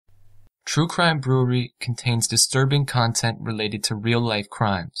True Crime Brewery contains disturbing content related to real-life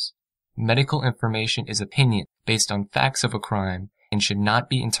crimes. Medical information is opinion based on facts of a crime and should not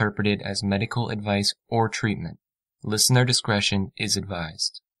be interpreted as medical advice or treatment. Listener discretion is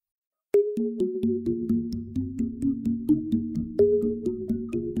advised.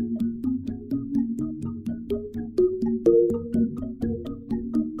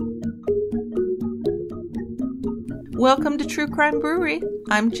 Welcome to True Crime Brewery.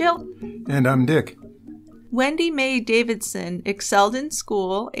 I'm Jill. And I'm Dick. Wendi Mae Davidson excelled in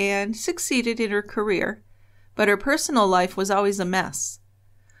school and succeeded in her career, but her personal life was always a mess.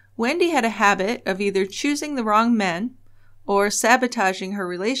 Wendi had a habit of either choosing the wrong men or sabotaging her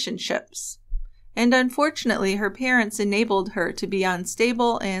relationships, and unfortunately her parents enabled her to be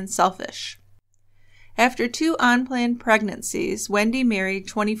unstable and selfish. After 2 unplanned pregnancies, Wendi married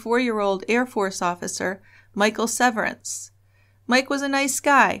 24-year-old Air Force officer Michael Severance. Mike was a nice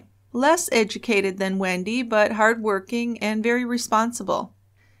guy, less educated than Wendi, but hardworking and very responsible.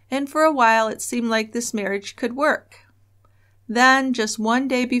 And for a while it seemed like this marriage could work. Then, just one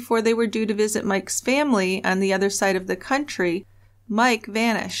day before they were due to visit Mike's family on the other side of the country, Mike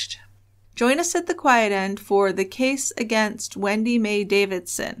vanished. Join us at the quiet end for the case against Wendi Mae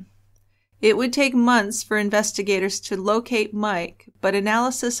Davidson. It would take months for investigators to locate Mike, but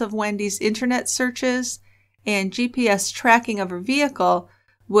analysis of Wendi's internet searches and GPS tracking of her vehicle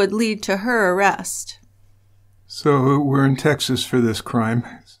would lead to her arrest. So we're in Texas for this crime,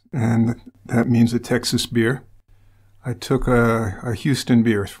 and that means a Texas beer. I took a Houston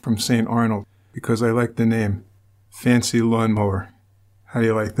beer from St. Arnold because I like the name, Fancy Lawnmower. How do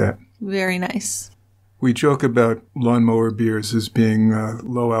you like that? Very nice. We joke about lawnmower beers as being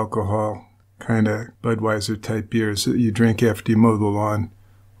low alcohol, kind of Budweiser type beers that you drink after you mow the lawn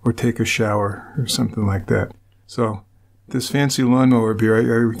or take a shower or something like that. So this Fancy Lawnmower beer,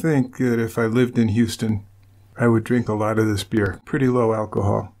 I think that if I lived in Houston, I would drink a lot of this beer. Pretty low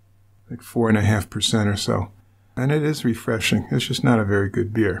alcohol, like 4.5% or so. And it is refreshing. It's just not a very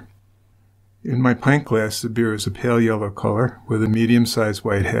good beer. In my pint glass, the beer is a pale yellow color with a medium-sized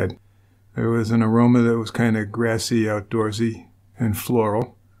white head. There was an aroma that was kind of grassy, outdoorsy, and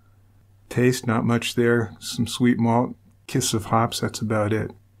floral. Taste, not much there. Some sweet malt, kiss of hops, that's about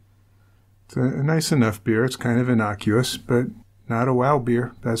it. It's a nice enough beer. It's kind of innocuous, but not a wow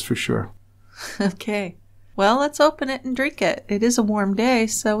beer, that's for sure. Okay. Well, let's open it and drink it. It is a warm day,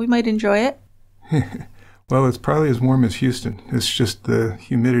 so we might enjoy it. Well, it's probably as warm as Houston. It's just the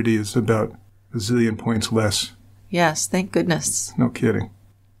humidity is about a zillion points less. Yes, thank goodness. No kidding.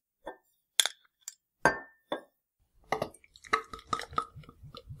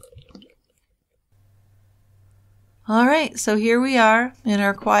 All right, so here we are in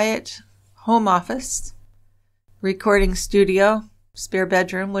our quiet home office, recording studio, spare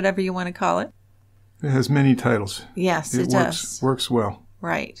bedroom, whatever you want to call it. It has many titles. Yes, it does. Works well.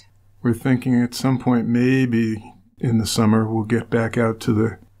 Right. We're thinking at some point, maybe in the summer, we'll get back out to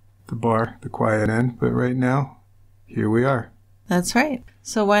the bar, the quiet end. But right now, here we are. That's right.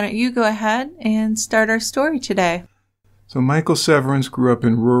 So why don't you go ahead and start our story today? So Michael Severance grew up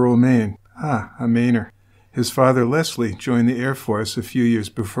in rural Maine. A Mainer. His father, Leslie, joined the Air Force a few years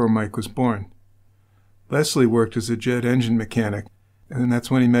before Mike was born. Leslie worked as a jet engine mechanic, and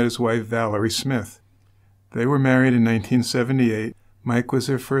that's when he met his wife, Valerie Smith. They were married in 1978. Mike was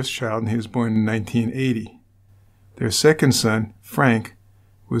their first child, and he was born in 1980. Their second son, Frank,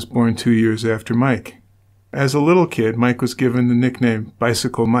 was born 2 years after Mike. As a little kid, Mike was given the nickname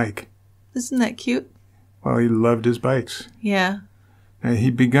Bicycle Mike. Isn't that cute? Well, he loved his bikes. Yeah. Now,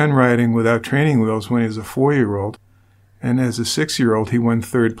 he begun riding without training wheels when he was a 4-year-old, and as a 6-year-old, he won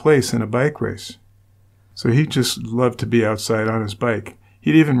 3rd place in a bike race. So he just loved to be outside on his bike.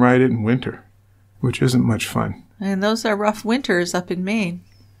 He'd even ride it in winter, which isn't much fun. And those are rough winters up in Maine.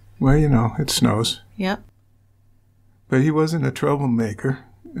 Well, you know, it snows. Yep. But he wasn't a troublemaker,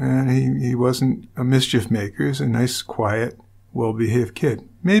 and he wasn't a mischief maker. He was a nice, quiet, well-behaved kid.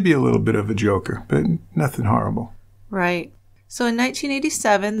 Maybe a little bit of a joker, but nothing horrible. Right. So in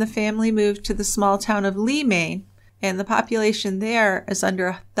 1987, the family moved to the small town of Lee, Maine, and the population there is under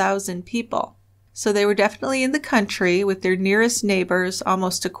 1,000 people. So they were definitely in the country with their nearest neighbors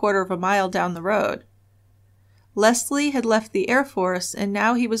almost a quarter of a mile down the road. Leslie had left the Air Force, and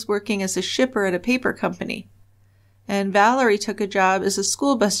now he was working as a shipper at a paper company. And Valerie took a job as a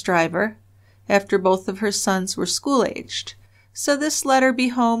school bus driver after both of her sons were school-aged. So this let her be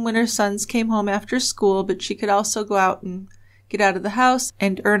home when her sons came home after school, but she could also go out and get out of the house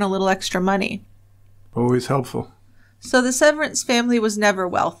and earn a little extra money. Always helpful. So the Severance family was never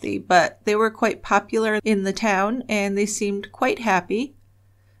wealthy, but they were quite popular in the town, and they seemed quite happy.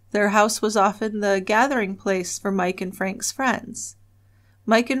 Their house was often the gathering place for Mike and Frank's friends.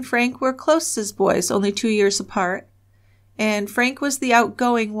 Mike and Frank were close as boys, only 2 years apart, and Frank was the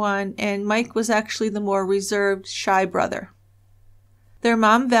outgoing one, and Mike was actually the more reserved, shy brother. Their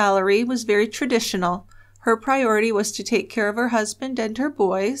mom, Valerie, was very traditional. Her priority was to take care of her husband and her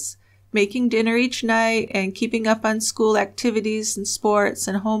boys, making dinner each night and keeping up on school activities and sports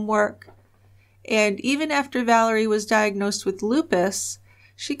and homework. And even after Valerie was diagnosed with lupus,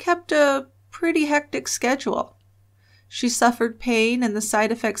 she kept a pretty hectic schedule. She suffered pain and the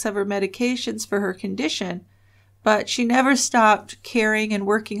side effects of her medications for her condition, but she never stopped caring and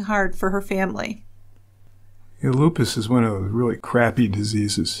working hard for her family. Yeah, lupus is one of those really crappy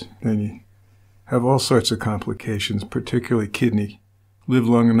diseases, and you have all sorts of complications, particularly kidney. Live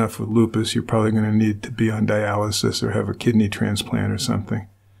long enough with lupus, you're probably going to need to be on dialysis or have a kidney transplant or something.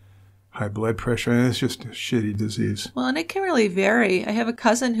 High blood pressure, and it's just a shitty disease. Well, and it can really vary. I have a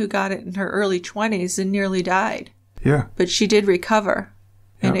cousin who got it in her early 20s and nearly died. Yeah. But she did recover,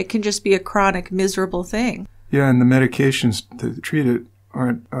 and Yeah. it can just be a chronic, miserable thing. Yeah, and the medications to treat it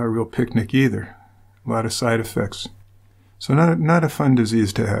aren't a real picnic either. A lot of side effects. So not a fun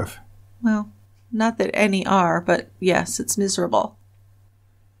disease to have. Well, not that any are, but yes, it's miserable.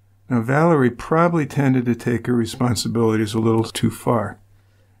 Now, Valerie probably tended to take her responsibilities a little too far,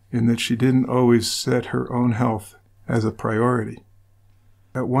 in that she didn't always set her own health as a priority.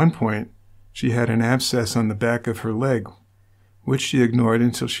 At one point, she had an abscess on the back of her leg, which she ignored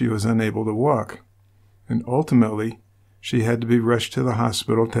until she was unable to walk. And ultimately, she had to be rushed to the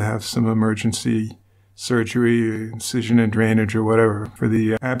hospital to have some emergency surgery, incision and drainage or whatever for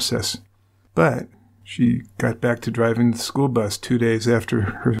the abscess. But she got back to driving the school bus 2 days after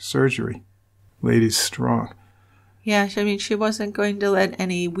her surgery. Lady's strong. Yeah, I mean, she wasn't going to let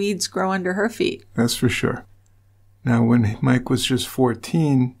any weeds grow under her feet. That's for sure. Now, when Mike was just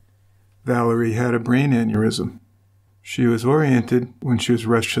 14, Valerie had a brain aneurysm. She was oriented when she was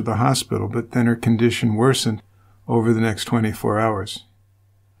rushed to the hospital, but then her condition worsened over the next 24 hours.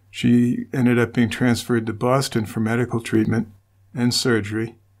 She ended up being transferred to Boston for medical treatment and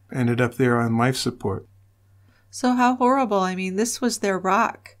surgery, ended up there on life support. So how horrible. I mean, this was their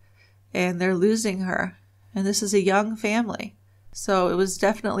rock, and they're losing her. And this is a young family. So it was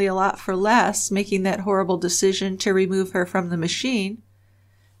definitely a lot for Les making that horrible decision to remove her from the machine.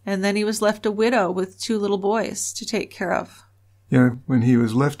 And then he was left a widow with 2 little boys to take care of. Yeah, when he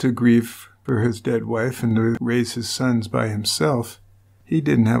was left to grieve for his dead wife and to raise his sons by himself, he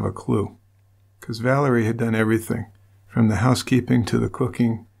didn't have a clue. Because Valerie had done everything, from the housekeeping to the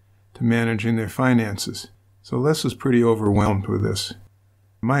cooking to managing their finances. So Les was pretty overwhelmed with this.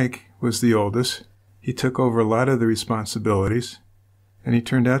 Mike was the oldest. He took over a lot of the responsibilities, and he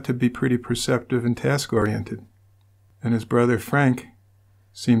turned out to be pretty perceptive and task-oriented. And his brother Frank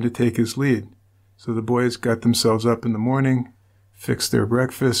seemed to take his lead. So the boys got themselves up in the morning, fixed their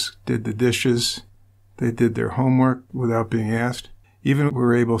breakfast, did the dishes. They did their homework without being asked. Even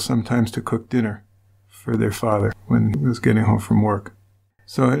were able sometimes to cook dinner for their father when he was getting home from work.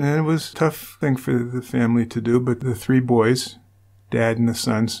 So and it was a tough thing for the family to do, but the 3 boys, Dad and the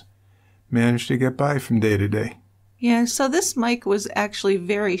sons, managed to get by from day to day. Yeah, so this Mike was actually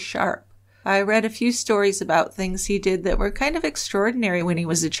very sharp. I read a few stories about things he did that were kind of extraordinary when he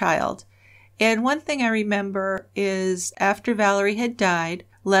was a child. And one thing I remember is after Valerie had died,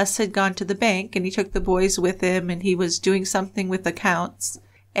 Les had gone to the bank and he took the boys with him and he was doing something with accounts.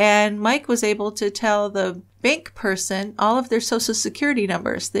 And Mike was able to tell the bank person all of their social security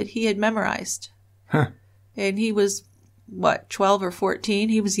numbers that he had memorized. Huh. And he was, 12 or 14?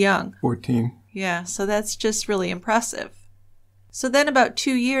 He was young. 14. Yeah, so that's just really impressive. So then about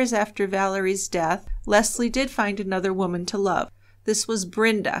 2 years after Valerie's death, Leslie did find another woman to love. This was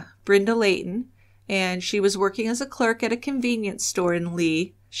Brenda Layton, and she was working as a clerk at a convenience store in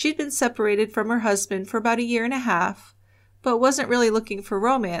Lee. She'd been separated from her husband for about 1.5 years, but wasn't really looking for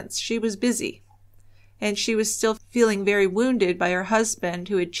romance. She was busy. And she was still feeling very wounded by her husband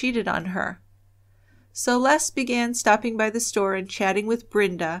who had cheated on her. So Les began stopping by the store and chatting with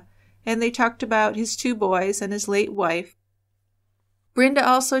Brenda, and they talked about his 2 boys and his late wife. Brenda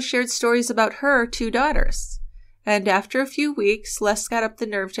also shared stories about her 2 daughters. And after a few weeks, Les got up the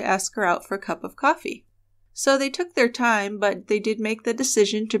nerve to ask her out for a cup of coffee. So they took their time, but they did make the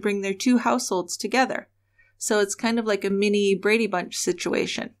decision to bring their 2 households together. So it's kind of like a mini Brady Bunch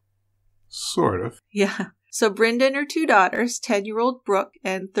situation. Sort of. Yeah. So Brenda and her 2 daughters, 10-year-old Brooke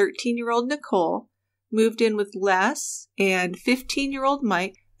and 13-year-old Nicole, moved in with Les and 15-year-old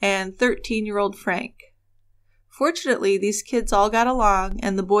Mike and 13-year-old Frank. Fortunately, these kids all got along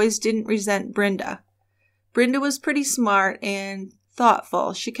and the boys didn't resent Brenda. Brenda was pretty smart and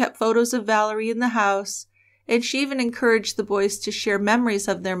thoughtful. She kept photos of Valerie in the house, and she even encouraged the boys to share memories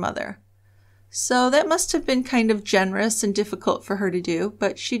of their mother. So that must have been kind of generous and difficult for her to do,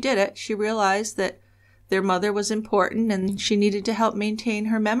 but she did it. She realized that their mother was important and she needed to help maintain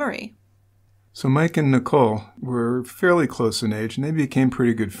her memory. So Mike and Nicole were fairly close in age, and they became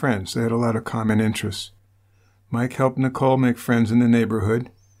pretty good friends. They had a lot of common interests. Mike helped Nicole make friends in the neighborhood,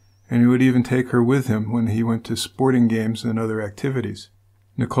 and he would even take her with him when he went to sporting games and other activities.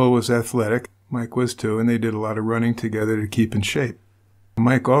 Nicole was athletic, Mike was too, and they did a lot of running together to keep in shape.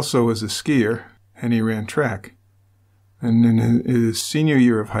 Mike also was a skier, and he ran track. And in his senior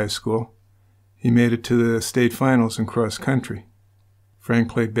year of high school, he made it to the state finals in cross country. Frank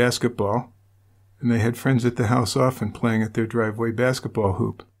played basketball, and they had friends at the house often playing at their driveway basketball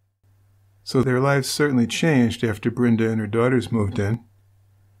hoop. So their lives certainly changed after Brenda and her daughters moved in,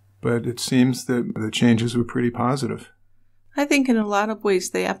 but it seems that the changes were pretty positive. I think in a lot of ways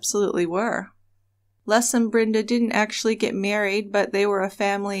they absolutely were. Les and Brenda didn't actually get married, but they were a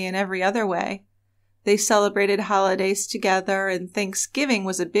family in every other way. They celebrated holidays together, and Thanksgiving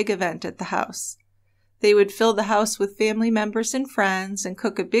was a big event at the house. They would fill the house with family members and friends and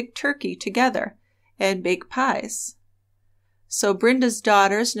cook a big turkey together and bake pies. So Brenda's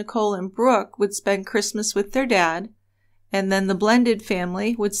daughters, Nicole and Brooke, would spend Christmas with their dad, and then the blended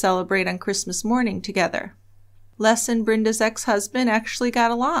family would celebrate on Christmas morning together. Les and Brenda's ex-husband actually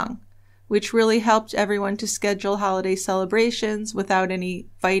got along, which really helped everyone to schedule holiday celebrations without any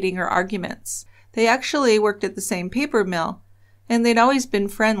fighting or arguments. They actually worked at the same paper mill, and they'd always been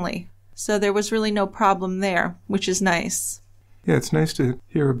friendly, so there was really no problem there, which is nice. Yeah, it's nice to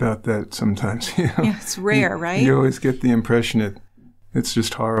hear about that sometimes. You know? Yeah, it's rare, right? You always get the impression it's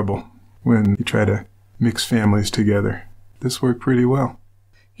just horrible when you try to mix families together. This worked pretty well.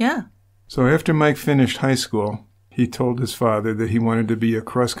 Yeah. So after Mike finished high school, he told his father that he wanted to be a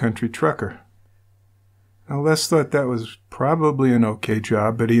cross-country trucker. Now, Les thought that was probably an okay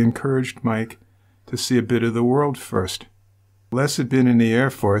job, but he encouraged Mike to see a bit of the world first. Les had been in the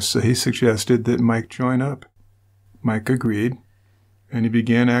Air Force, so he suggested that Mike join up. Mike agreed, and he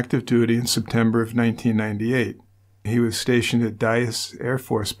began active duty in September of 1998. He was stationed at Dyess Air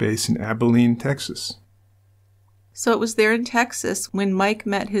Force Base in Abilene, Texas. So it was there in Texas when Mike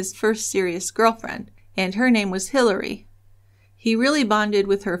met his first serious girlfriend, and her name was Hillary. He really bonded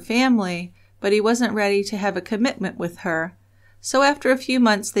with her family, but he wasn't ready to have a commitment with her. So after a few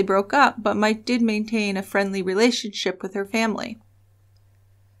months they broke up, but Mike did maintain a friendly relationship with her family.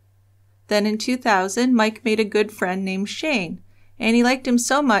 Then in 2000, Mike made a good friend named Shane, and he liked him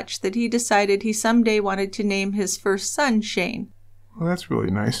so much that he decided he someday wanted to name his first son Shane. Well, that's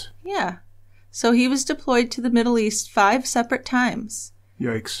really nice. Yeah. So he was deployed to the Middle East 5 separate times.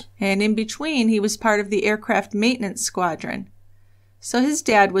 Yikes. And in between, he was part of the aircraft maintenance squadron. So his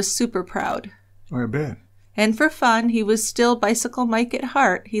dad was super proud. Oh, I bet. And for fun, he was still Bicycle Mike at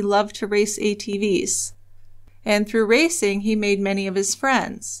heart. He loved to race ATVs. And through racing, he made many of his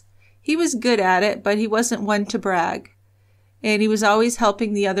friends. He was good at it, but he wasn't one to brag. And he was always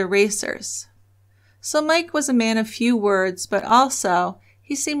helping the other racers. So Mike was a man of few words, but also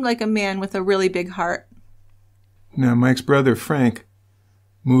he seemed like a man with a really big heart. Now, Mike's brother, Frank,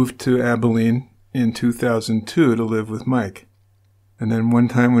 moved to Abilene in 2002 to live with Mike. And then one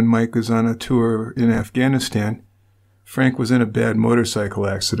time when Mike was on a tour in Afghanistan, Frank was in a bad motorcycle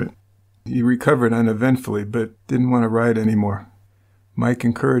accident. He recovered uneventfully, but didn't want to ride anymore. Mike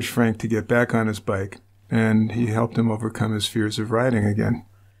encouraged Frank to get back on his bike, and he helped him overcome his fears of riding again.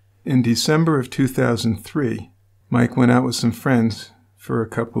 In December of 2003, Mike went out with some friends for a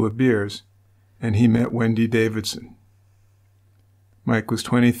couple of beers, and he met Wendi Davidson. Mike was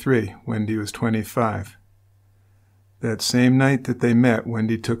 23, Wendi was 25. That same night that they met,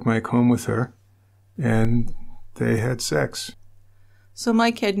 Wendi took Mike home with her, and they had sex. So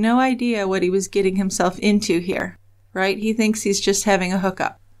Mike had no idea what he was getting himself into here, right? He thinks he's just having a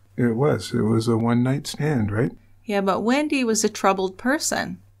hookup. It was a one-night stand, right? Yeah, but Wendi was a troubled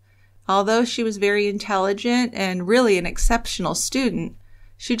person. Although she was very intelligent and really an exceptional student,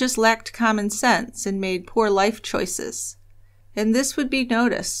 she just lacked common sense and made poor life choices. And this would be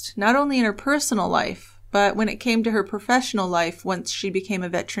noticed, not only in her personal life, but when it came to her professional life once she became a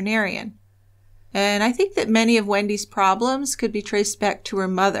veterinarian. And I think that many of Wendi's problems could be traced back to her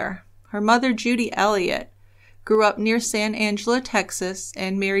mother. Her mother, Judy Elliott, grew up near San Angelo, Texas,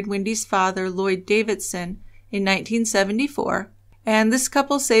 and married Wendi's father, Lloyd Davidson, in 1974. And this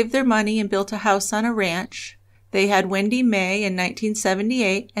couple saved their money and built a house on a ranch. They had Wendi Mae in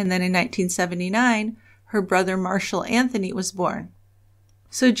 1978, and then in 1979, her brother Marshall Anthony was born.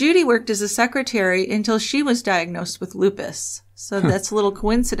 So Judy worked as a secretary until she was diagnosed with lupus. So that's a little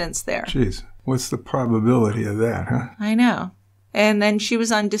coincidence there. Jeez, what's the probability of that, huh? I know. And then she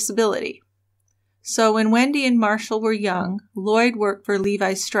was on disability. So when Wendi and Marshall were young, Lloyd worked for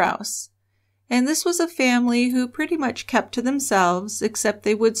Levi Strauss. And this was a family who pretty much kept to themselves, except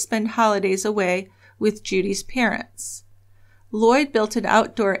they would spend holidays away with Judy's parents. Lloyd built an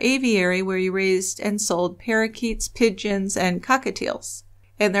outdoor aviary where he raised and sold parakeets, pigeons, and cockatiels.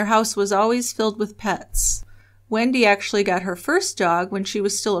 And their house was always filled with pets. Wendi actually got her first dog when she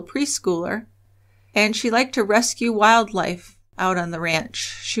was still a preschooler, and she liked to rescue wildlife out on the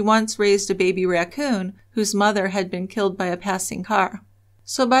ranch. She once raised a baby raccoon whose mother had been killed by a passing car.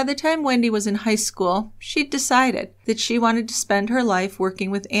 So by the time Wendi was in high school, she'd decided that she wanted to spend her life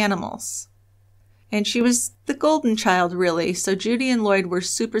working with animals. And she was the golden child, really, so Judy and Lloyd were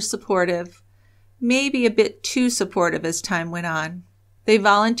super supportive, maybe a bit too supportive as time went on. They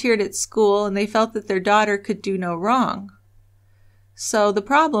volunteered at school, and they felt that their daughter could do no wrong. So the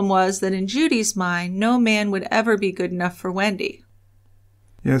problem was that in Judy's mind, no man would ever be good enough for Wendi.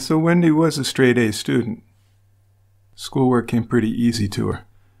 Yeah, so Wendi was a straight-A student. Schoolwork came pretty easy to her.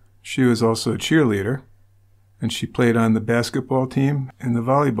 She was also a cheerleader, and she played on the basketball team and the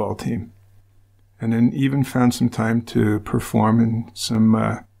volleyball team, and then even found some time to perform in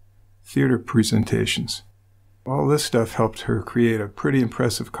some theater presentations. All this stuff helped her create a pretty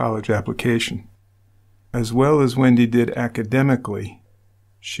impressive college application. As well as Wendi did academically,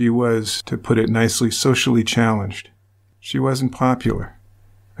 she was, to put it nicely, socially challenged. She wasn't popular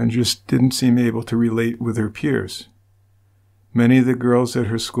and just didn't seem able to relate with her peers. Many of the girls at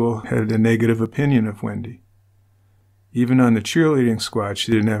her school had a negative opinion of Wendi. Even on the cheerleading squad,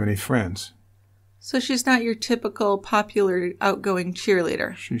 she didn't have any friends. So she's not your typical popular, outgoing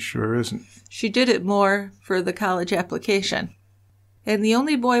cheerleader. She sure isn't. She did it more for the college application. And the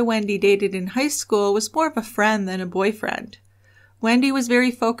only boy Wendi dated in high school was more of a friend than a boyfriend. Wendi was very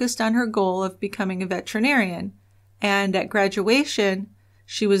focused on her goal of becoming a veterinarian, and at graduation,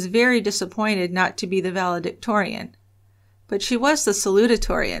 she was very disappointed not to be the valedictorian. But she was the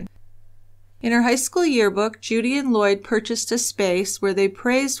salutatorian. In her high school yearbook, Judy and Lloyd purchased a space where they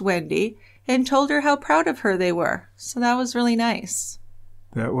praised Wendi and told her how proud of her they were. So that was really nice.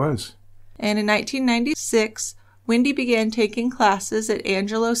 That was. And in 1996, Wendi began taking classes at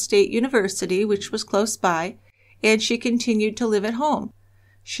Angelo State University, which was close by, and she continued to live at home.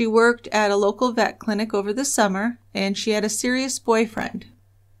 She worked at a local vet clinic over the summer, and she had a serious boyfriend.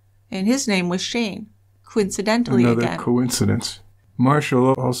 And his name was Shane, coincidentally again. Another coincidence.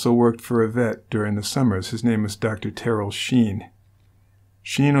 Marshall also worked for a vet during the summers. His name was Dr. Terrell Sheen.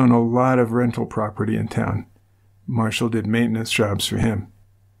 Sheen owned a lot of rental property in town. Marshall did maintenance jobs for him.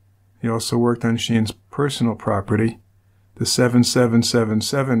 He also worked on Sheen's personal property, the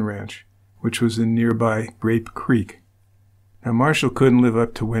 7777 Ranch, which was in nearby Grape Creek. Now, Marshall couldn't live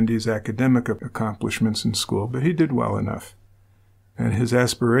up to Wendi's academic accomplishments in school, but he did well enough. And his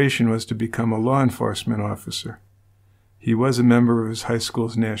aspiration was to become a law enforcement officer. He was a member of his high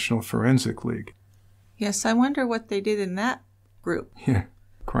school's National Forensic League. Yes, I wonder what they did in that group. Yeah,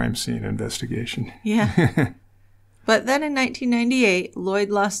 crime scene investigation. Yeah. But then in 1998,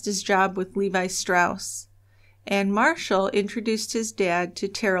 Lloyd lost his job with Levi Strauss, and Marshall introduced his dad to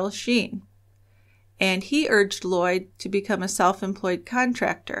Terrell Sheen, and he urged Lloyd to become a self-employed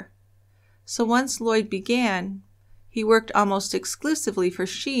contractor. So once Lloyd began, he worked almost exclusively for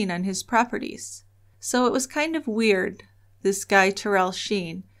Sheen on his properties. So it was kind of weird, this guy Terrell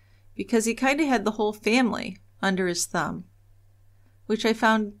Sheen, because he kind of had the whole family under his thumb, which I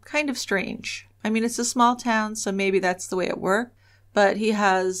found kind of strange. I mean, it's a small town, so maybe that's the way it worked, but he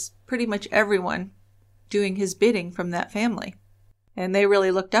has pretty much everyone doing his bidding from that family, and they really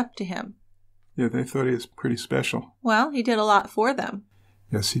looked up to him. Yeah, they thought he was pretty special. Well, he did a lot for them.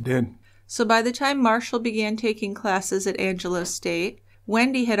 Yes, he did. So by the time Marshall began taking classes at Angelo State,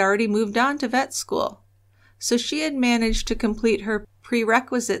 Wendi had already moved on to vet school. So she had managed to complete her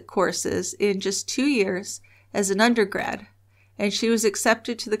prerequisite courses in just 2 years as an undergrad, and she was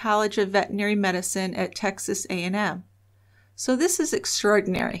accepted to the College of Veterinary Medicine at Texas A&M. So this is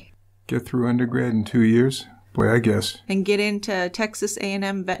extraordinary. Get through undergrad in 2 years? Boy, I guess. And get into Texas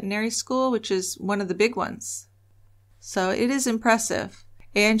A&M Veterinary School, which is one of the big ones. So it is impressive.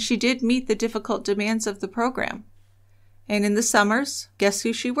 And she did meet the difficult demands of the program. And in the summers, guess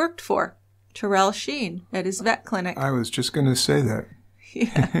who she worked for? Terrell Sheen at his vet clinic. I was just going to say that.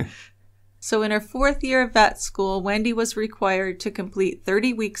 Yeah. So in her 4th year of vet school, Wendi was required to complete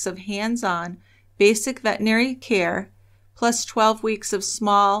 30 weeks of hands-on basic veterinary care, plus 12 weeks of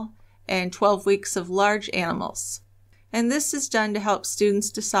small and 12 weeks of large animals. And this is done to help students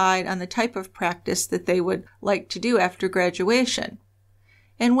decide on the type of practice that they would like to do after graduation.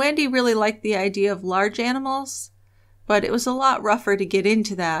 And Wendi really liked the idea of large animals, but it was a lot rougher to get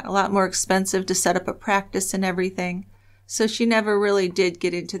into that, a lot more expensive to set up a practice and everything. So she never really did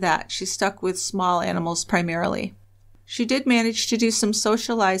get into that. She stuck with small animals primarily. She did manage to do some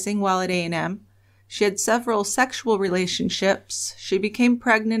socializing while at A&M. She had several sexual relationships. She became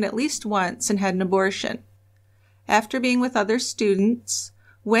pregnant at least once and had an abortion. After being with other students,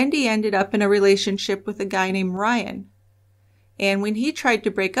 Wendi ended up in a relationship with a guy named Ryan. And when he tried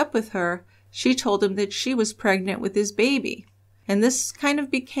to break up with her, she told him that she was pregnant with his baby. And this kind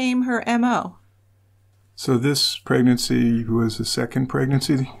of became her MO. So this pregnancy was the second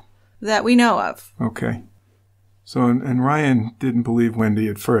pregnancy? That we know of. Okay. So, and Ryan didn't believe Wendi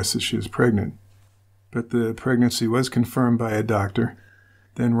at first that she was pregnant. But the pregnancy was confirmed by a doctor.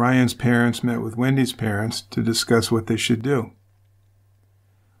 Then Ryan's parents met with Wendi's parents to discuss what they should do.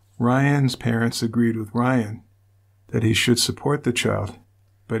 Ryan's parents agreed with Ryan that he should support the child,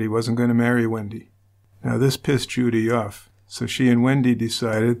 but he wasn't going to marry Wendi. Now this pissed Judy off, so she and Wendi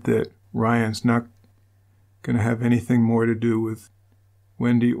decided that Ryan's not going to have anything more to do with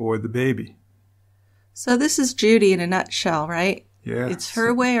Wendi or the baby. So this is Judy in a nutshell, right? Yeah. It's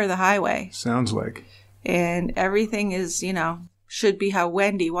her way or the highway. Sounds like. And everything is, should be how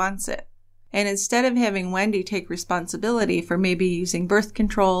Wendi wants it. And instead of having Wendi take responsibility for maybe using birth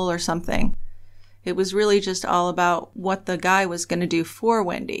control or something, it was really just all about what the guy was going to do for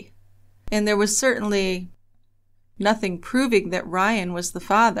Wendi. And there was certainly nothing proving that Ryan was the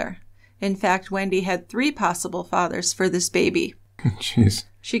father. In fact, Wendi had 3 possible fathers for this baby. Jeez.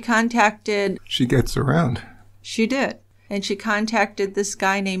 She gets around. She did. And she contacted this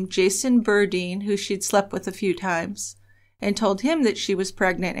guy named Jason Burdine, who she'd slept with a few times, and told him that she was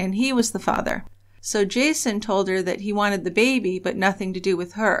pregnant and he was the father. So Jason told her that he wanted the baby, but nothing to do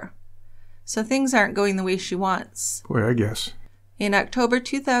with her. So things aren't going the way she wants. Boy, I guess. In October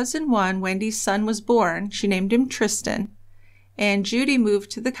 2001, Wendi's son was born. She named him Tristan. And Judy moved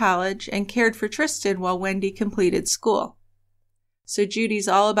to the college and cared for Tristan while Wendi completed school. So Judy's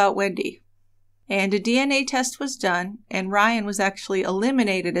all about Wendi. And a DNA test was done, and Ryan was actually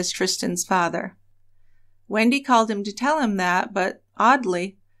eliminated as Tristan's father. Wendi called him to tell him that, but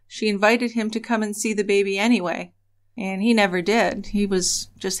oddly, she invited him to come and see the baby anyway. And he never did. He was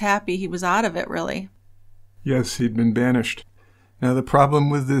just happy he was out of it, really. Yes, he'd been banished. Now, the problem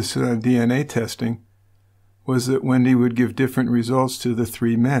with this DNA testing was that Wendi would give different results to the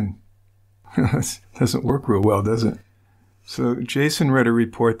 3 men. That doesn't work real well, does it? So Jason read a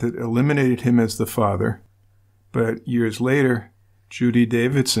report that eliminated him as the father, but years later, Judy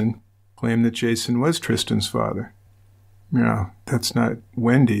Davidson claimed that Jason was Tristan's father. Now, that's not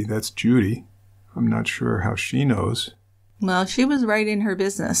Wendi, that's Judy. I'm not sure how she knows. Well, she was right in her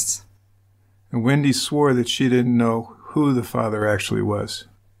business. And Wendi swore that she didn't know who the father actually was.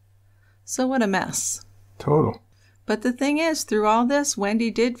 So what a mess. Total. But the thing is, through all this,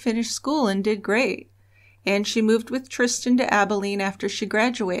 Wendi did finish school and did great. And she moved with Tristan to Abilene after she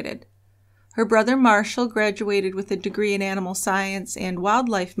graduated. Her brother Marshall graduated with a degree in animal science and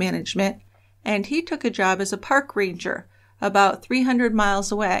wildlife management, and he took a job as a park ranger about 300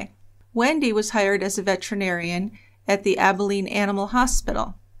 miles away. Wendi was hired as a veterinarian at the Abilene Animal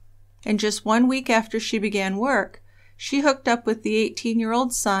Hospital. And just 1 week after she began work, she hooked up with the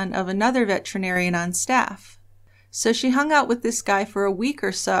 18-year-old son of another veterinarian on staff. So she hung out with this guy for a week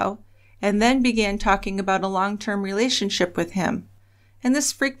or so, and then began talking about a long-term relationship with him. And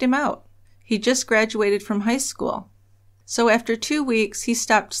this freaked him out. He just graduated from high school. So after 2 weeks, he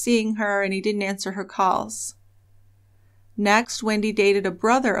stopped seeing her and he didn't answer her calls. Next, Wendi dated a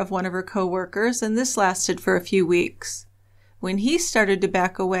brother of one of her co-workers, and this lasted for a few weeks. When he started to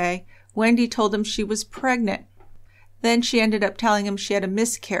back away, Wendi told him she was pregnant. Then she ended up telling him she had a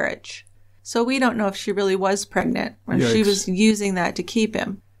miscarriage. So we don't know if she really was pregnant or if she was using that to keep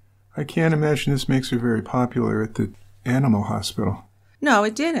him. I can't imagine this makes her very popular at the animal hospital. No,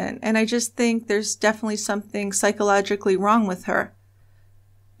 it didn't. And I just think there's definitely something psychologically wrong with her.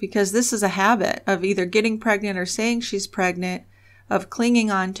 Because this is a habit of either getting pregnant or saying she's pregnant, of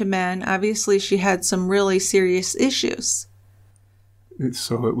clinging on to men. Obviously, she had some really serious issues.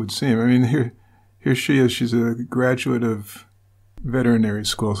 So it would seem. I mean, here she is. She's a graduate of veterinary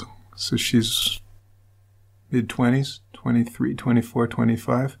school. So she's mid-20s, 23, 24,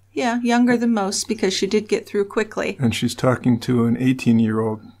 25. Yeah, younger than most because she did get through quickly. And she's talking to an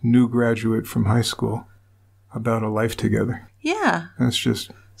 18-year-old new graduate from high school about a life together. Yeah. That's just...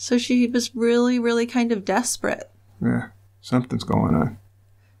 So she was really, really kind of desperate. Yeah, something's going on.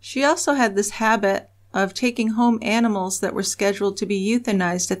 She also had this habit of taking home animals that were scheduled to be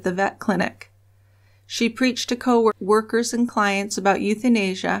euthanized at the vet clinic. She preached to co-workers and clients about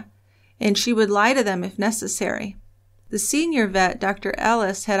euthanasia, and she would lie to them if necessary. The senior vet, Dr.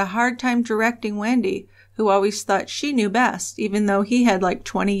 Ellis, had a hard time directing Wendi, who always thought she knew best, even though he had like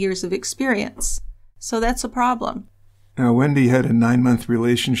 20 years of experience. So that's a problem. Now, Wendi had a 9-month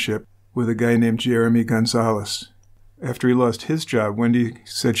relationship with a guy named Jeremy Gonzalez. After he lost his job, Wendi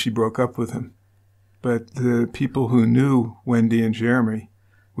said she broke up with him. But the people who knew Wendi and Jeremy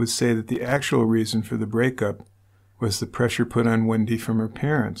would say that the actual reason for the breakup was the pressure put on Wendi from her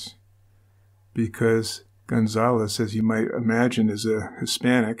parents. Because Gonzalez, as you might imagine, is a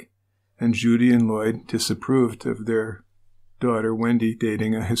Hispanic, and Judy and Lloyd disapproved of their daughter Wendi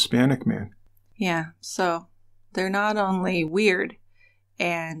dating a Hispanic man. Yeah, so they're not only weird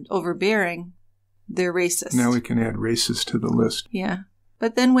and overbearing, they're racist. Now we can add racist to the list. Yeah.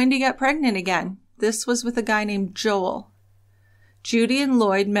 But then Wendi got pregnant again. This was with a guy named Joel. Judy and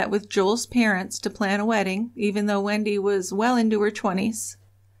Lloyd met with Joel's parents to plan a wedding, even though Wendi was well into her 20s.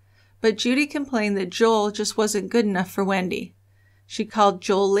 But Judy complained that Joel just wasn't good enough for Wendi. She called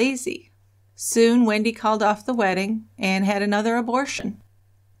Joel lazy. Soon, Wendi called off the wedding and had another abortion.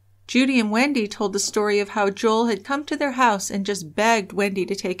 Judy and Wendi told the story of how Joel had come to their house and just begged Wendi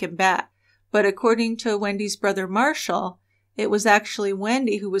to take him back. But according to Wendi's brother Marshall, it was actually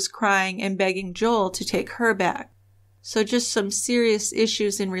Wendi who was crying and begging Joel to take her back. So just some serious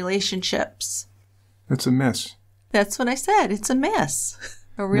issues in relationships. That's a mess. That's what I said. It's a mess.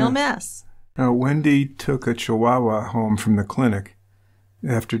 A real mess. Now, Wendi took a Chihuahua home from the clinic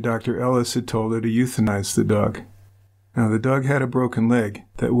after Dr. Ellis had told her to euthanize the dog. Now, the dog had a broken leg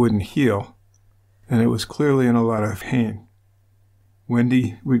that wouldn't heal, and it was clearly in a lot of pain.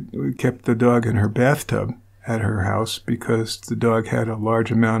 Wendi we kept the dog in her bathtub at her house because the dog had a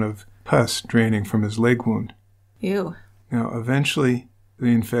large amount of pus draining from his leg wound. Ew. Now, eventually, the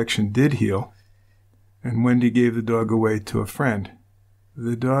infection did heal, and Wendi gave the dog away to a friend.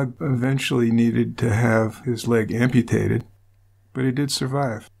 The dog eventually needed to have his leg amputated, but he did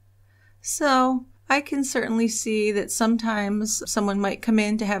survive. So, I can certainly see that sometimes someone might come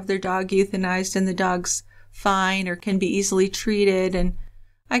in to have their dog euthanized and the dog's fine or can be easily treated, and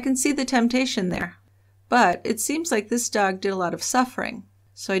I can see the temptation there. But it seems like this dog did a lot of suffering,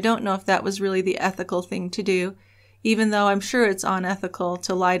 so I don't know if that was really the ethical thing to do, even though I'm sure it's unethical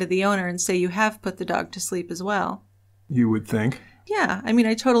to lie to the owner and say you have put the dog to sleep as well. You would think. Yeah, I mean,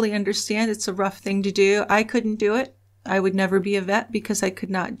 I totally understand it's a rough thing to do. I couldn't do it. I would never be a vet because I could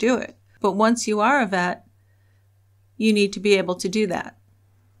not do it. But once you are a vet, you need to be able to do that.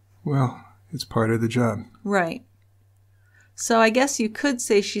 Well, it's part of the job. Right. So I guess you could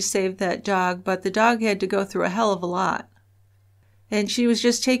say she saved that dog, but the dog had to go through a hell of a lot. And she was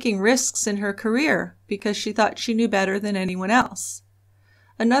just taking risks in her career because she thought she knew better than anyone else.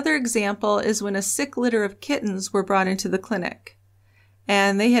 Another example is when a sick litter of kittens were brought into the clinic.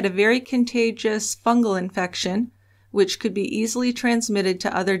 And they had a very contagious fungal infection, which could be easily transmitted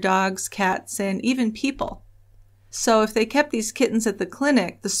to other dogs, cats, and even people. So if they kept these kittens at the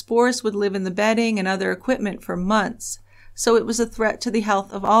clinic, the spores would live in the bedding and other equipment for months. So it was a threat to the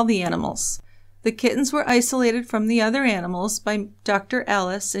health of all the animals. The kittens were isolated from the other animals by Dr.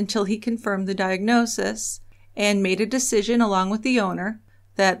 Ellis until he confirmed the diagnosis and made a decision along with the owner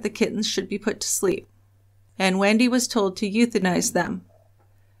that the kittens should be put to sleep. And Wendi was told to euthanize them.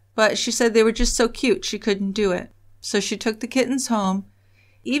 But she said they were just so cute she couldn't do it. So she took the kittens home,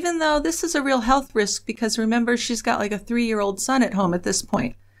 even though this is a real health risk because remember she's got like a 3-year-old son at home at this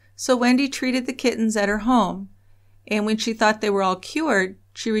point. So Wendi treated the kittens at her home, and when she thought they were all cured,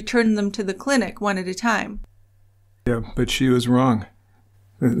 she returned them to the clinic one at a time. Yeah, but she was wrong.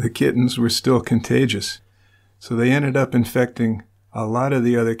 The kittens were still contagious. So they ended up infecting a lot of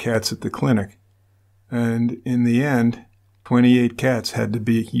the other cats at the clinic. And in the end, 28 cats had to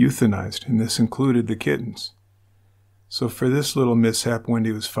be euthanized, and this included the kittens. So for this little mishap,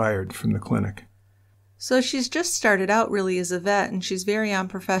 Wendi was fired from the clinic. So she's just started out really as a vet, and she's very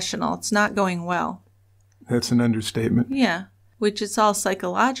unprofessional. It's not going well. That's an understatement. Yeah, which is all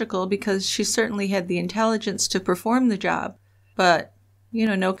psychological because she certainly had the intelligence to perform the job. But,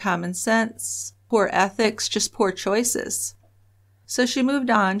 no common sense, poor ethics, just poor choices. So she moved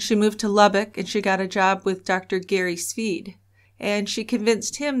on. She moved to Lubbock, and she got a job with Dr. Gary Speed. And she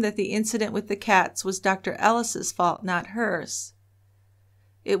convinced him that the incident with the cats was Dr. Ellis's fault, not hers.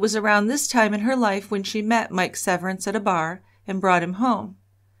 It was around this time in her life when she met Mike Severance at a bar and brought him home.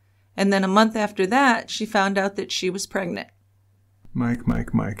 And then a month after that, she found out that she was pregnant. Mike.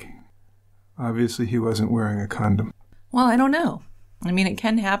 Obviously, he wasn't wearing a condom. Well, I don't know. I mean, it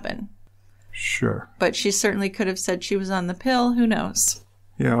can happen. Sure. But she certainly could have said she was on the pill. Who knows?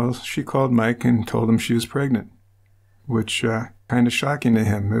 Yeah, well, she called Mike and told him she was pregnant, which kind of shocking to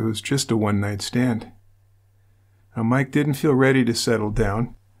him. It was just a one-night stand. Now, Mike didn't feel ready to settle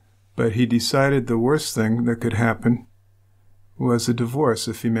down, but he decided the worst thing that could happen was a divorce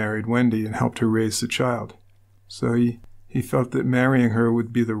if he married Wendi and helped her raise the child. So he felt that marrying her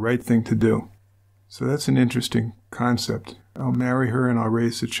would be the right thing to do. So that's an interesting concept. I'll marry her and I'll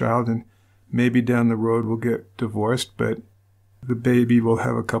raise the child, and maybe down the road we'll get divorced, but the baby will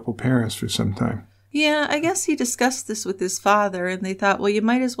have a couple parents for some time. Yeah, I guess he discussed this with his father, and they thought, well, you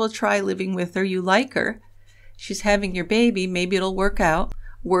might as well try living with her. You like her. She's having your baby. Maybe it'll work out.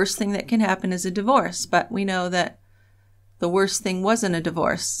 Worst thing that can happen is a divorce, but we know that the worst thing wasn't a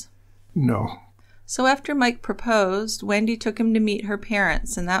divorce. No. So after Mike proposed, Wendi took him to meet her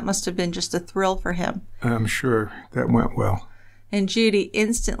parents, and that must have been just a thrill for him. I'm sure that went well. And Judy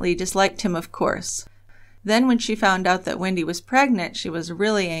instantly disliked him, of course. Then when she found out that Wendi was pregnant, she was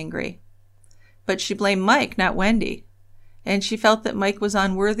really angry. But she blamed Mike, not Wendi. And she felt that Mike was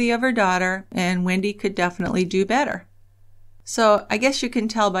unworthy of her daughter, and Wendi could definitely do better. So I guess you can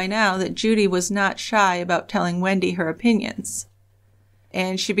tell by now that Judy was not shy about telling Wendi her opinions.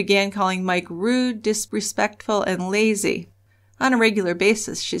 And she began calling Mike rude, disrespectful, and lazy. On a regular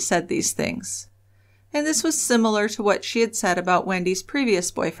basis, she said these things. And this was similar to what she had said about Wendi's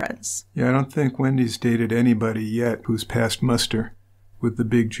previous boyfriends. Yeah, I don't think Wendy's dated anybody yet who's passed muster with the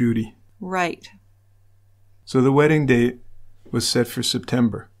big Judy. Right. So the wedding date was set for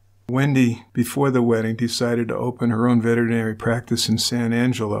September. Wendi, before the wedding, decided to open her own veterinary practice in San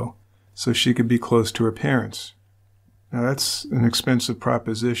Angelo so she could be close to her parents. Now, that's an expensive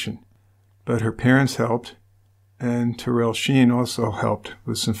proposition, but her parents helped, and Terrell Sheen also helped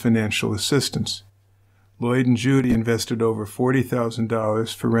with some financial assistance. Lloyd and Judy invested over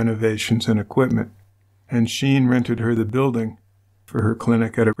 $40,000 for renovations and equipment, and Sheen rented her the building for her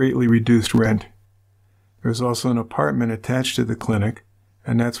clinic at a greatly reduced rent. There was also an apartment attached to the clinic,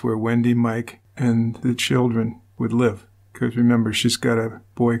 and that's where Wendi, Mike, and the children would live. Because remember, she's got a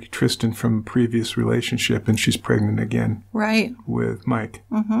boy, Tristan, from a previous relationship, and she's pregnant again. Right. With Mike.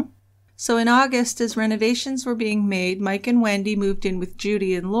 Mm-hmm. So in August, as renovations were being made, Mike and Wendi moved in with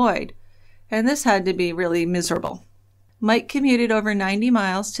Judy and Lloyd. And this had to be really miserable. Mike commuted over 90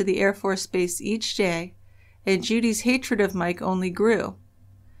 miles to the Air Force Base each day, and Judy's hatred of Mike only grew.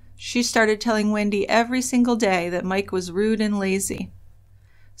 She started telling Wendi every single day that Mike was rude and lazy.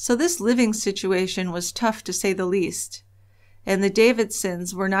 So this living situation was tough to say the least, and the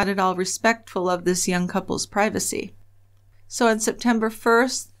Davidsons were not at all respectful of this young couple's privacy. So on September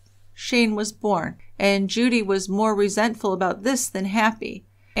 1st, Shane was born, and Judy was more resentful about this than happy,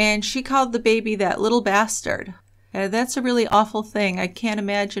 and she called the baby that little bastard. That's a really awful thing. I can't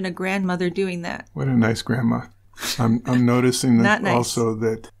imagine a grandmother doing that. What a nice grandma. I'm noticing that nice. Also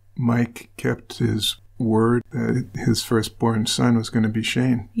that Mike kept his word that his firstborn son was going to be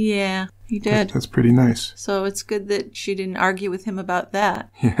Shane. Yeah, he did. That's pretty nice. So it's good that she didn't argue with him about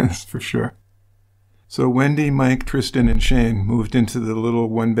that. Yes, for sure. So Wendi, Mike, Tristan, and Shane moved into the little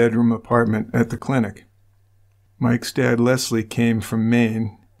one-bedroom apartment at the clinic. Mike's dad, Leslie, came from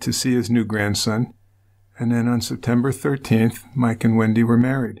Maine to see his new grandson, and then on September 13th, Mike and Wendi were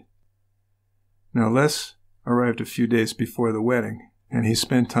married. Now, Les arrived a few days before the wedding, and he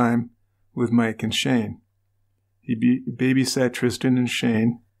spent time with Mike and Shane. He babysat Tristan and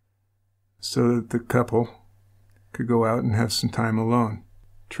Shane so that the couple could go out and have some time alone.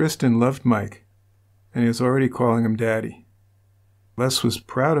 Tristan loved Mike, and he was already calling him Daddy. Les was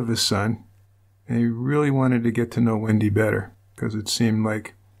proud of his son, and he really wanted to get to know Wendi better, because it seemed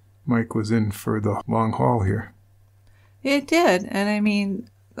like Mike was in for the long haul here. It did, and I mean,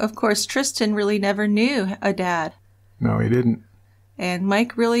 of course, Tristan really never knew a dad. No, he didn't. And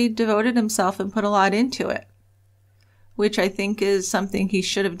Mike really devoted himself and put a lot into it, which I think is something he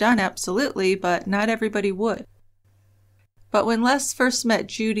should have done, absolutely, but not everybody would. But when Les first met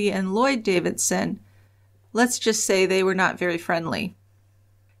Judy and Lloyd Davidson, let's just say they were not very friendly.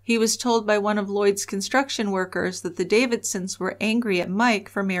 He was told by one of Lloyd's construction workers that the Davidsons were angry at Mike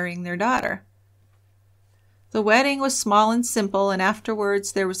for marrying their daughter. The wedding was small and simple, and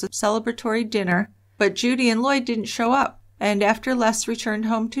afterwards there was a celebratory dinner, but Judy and Lloyd didn't show up. And after Les returned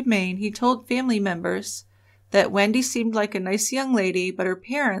home to Maine, he told family members that Wendi seemed like a nice young lady, but her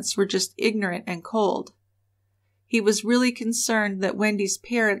parents were just ignorant and cold. He was really concerned that Wendi's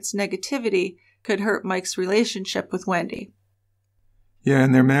parents' negativity could hurt Mike's relationship with Wendi. Yeah,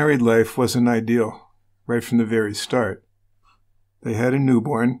 and their married life wasn't ideal right from the very start. They had a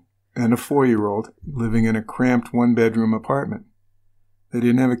newborn and a 4-year-old living in a cramped one-bedroom apartment. They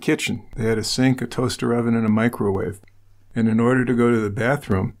didn't have a kitchen. They had a sink, a toaster oven, and a microwave. And in order to go to the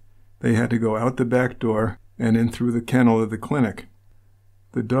bathroom, they had to go out the back door and in through the kennel of the clinic.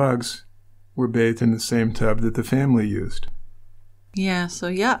 The dogs were bathed in the same tub that the family used. Yeah, so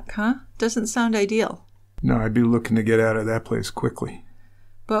yuck, huh? Doesn't sound ideal. No, I'd be looking to get out of that place quickly.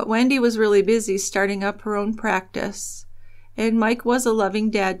 But Wendi was really busy starting up her own practice. And Mike was a loving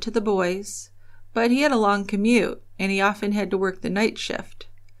dad to the boys, but he had a long commute, and he often had to work the night shift.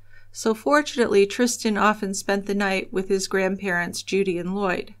 So fortunately, Tristan often spent the night with his grandparents, Judy and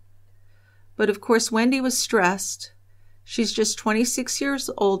Lloyd. But of course, Wendi was stressed. She's just 26 years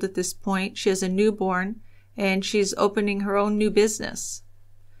old at this point. She has a newborn, and she's opening her own new business.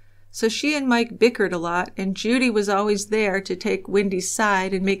 So she and Mike bickered a lot, and Judy was always there to take Wendi's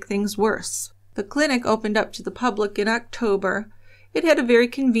side and make things worse. The clinic opened up to the public in October. It had a very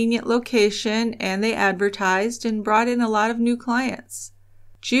convenient location, and they advertised and brought in a lot of new clients.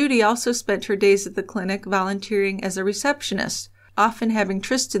 Judy also spent her days at the clinic volunteering as a receptionist, often having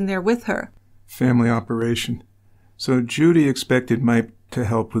Tristan there with her. Family operation. So Judy expected Mike to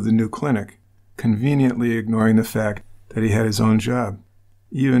help with the new clinic, conveniently ignoring the fact that he had his own job.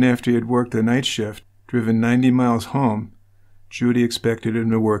 Even after he had worked a night shift, driven 90 miles home, Judy expected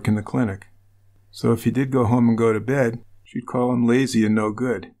him to work in the clinic. So if he did go home and go to bed, she'd call him lazy and no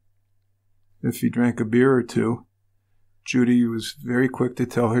good. If he drank a beer or two, Judy was very quick to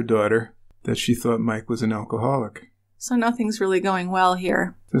tell her daughter that she thought Mike was an alcoholic. So nothing's really going well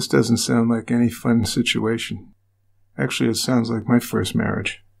here. This doesn't sound like any fun situation. Actually, it sounds like my first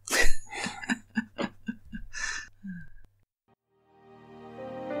marriage.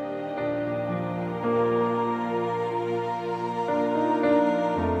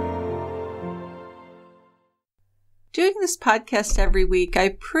 Doing this podcast every week, I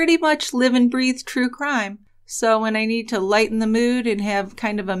pretty much live and breathe true crime. So when I need to lighten the mood and have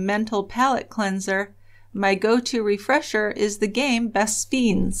kind of a mental palate cleanser, my go-to refresher is the game Best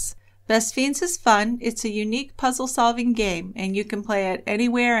Fiends. Best Fiends is fun. It's a unique puzzle-solving game, and you can play it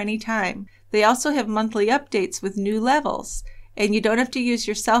anywhere, anytime. They also have monthly updates with new levels, and you don't have to use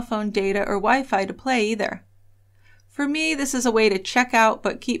your cell phone data or Wi-Fi to play either. For me, this is a way to check out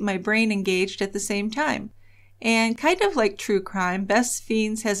but keep my brain engaged at the same time. And kind of like true crime, Best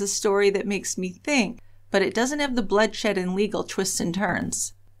Fiends has a story that makes me think, but it doesn't have the bloodshed and legal twists and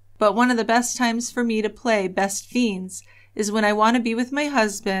turns. But one of the best times for me to play Best Fiends is when I want to be with my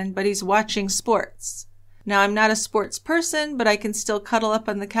husband, but he's watching sports. Now, I'm not a sports person, but I can still cuddle up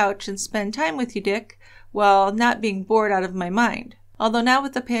on the couch and spend time with you, Dick, while not being bored out of my mind. Although now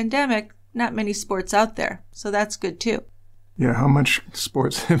with the pandemic, not many sports out there, so that's good too. Yeah, how much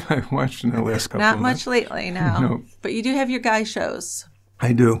sports have I watched in the last couple of months? Not much lately, no. No. But you do have your guy shows.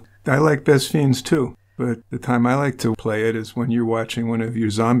 I do. I like Best Fiends too, but the time I like to play it is when you're watching one of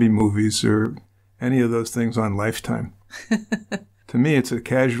your zombie movies or any of those things on Lifetime. To me, it's a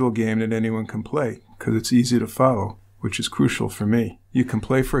casual game that anyone can play because it's easy to follow, which is crucial for me. You can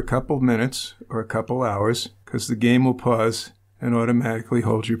play for a couple minutes or a couple hours because the game will pause and automatically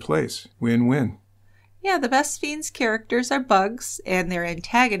hold your place. Win-win. Yeah, the Best Fiends characters are bugs, and their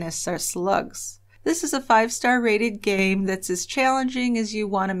antagonists are slugs. This is a 5-star rated game that's as challenging as you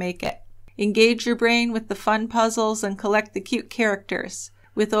want to make it. Engage your brain with the fun puzzles and collect the cute characters.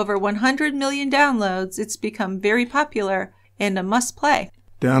 With over 100 million downloads, it's become very popular and a must-play.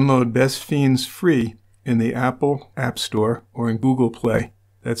 Download Best Fiends free in the Apple App Store or in Google Play.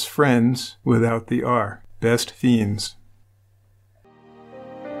 That's Friends without the R. Best Fiends.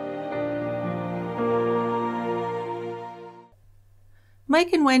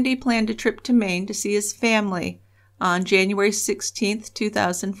 Mike and Wendi planned a trip to Maine to see his family on January 16,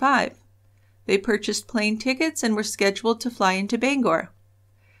 2005. They purchased plane tickets and were scheduled to fly into Bangor.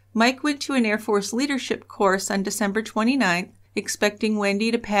 Mike went to an Air Force leadership course on December 29th, expecting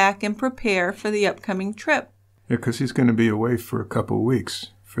Wendi to pack and prepare for the upcoming trip. Yeah, because he's going to be away for a couple of weeks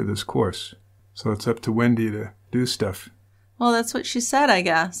for this course. So it's up to Wendi to do stuff. Well, that's what she said, I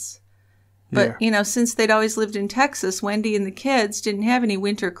guess. But, since they'd always lived in Texas, Wendi and the kids didn't have any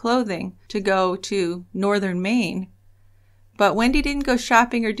winter clothing to go to northern Maine. But Wendi didn't go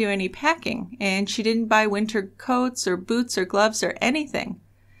shopping or do any packing, and she didn't buy winter coats or boots or gloves or anything.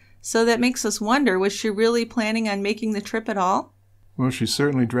 So that makes us wonder, was she really planning on making the trip at all? Well, she's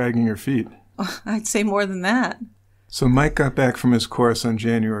certainly dragging her feet. I'd say more than that. So Mike got back from his course on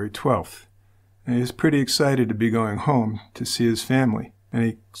January 12th, and he was pretty excited to be going home to see his family. And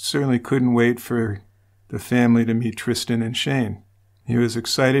he certainly couldn't wait for the family to meet Tristan and Shane. He was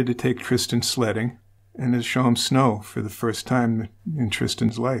excited to take Tristan sledding and to show him snow for the first time in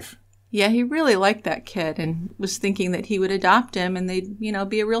Tristan's life. Yeah, he really liked that kid and was thinking that he would adopt him and they'd,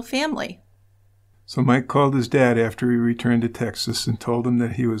 be a real family. So Mike called his dad after he returned to Texas and told him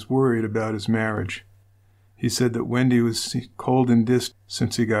that he was worried about his marriage. He said that Wendi was cold and distant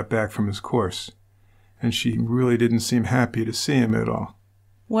since he got back from his course, and she really didn't seem happy to see him at all.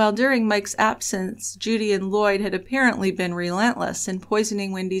 Well, during Mike's absence, Judy and Lloyd had apparently been relentless in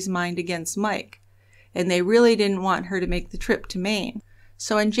poisoning Wendy's mind against Mike, and they really didn't want her to make the trip to Maine.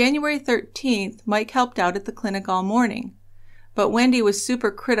 So on January 13th, Mike helped out at the clinic all morning. But Wendi was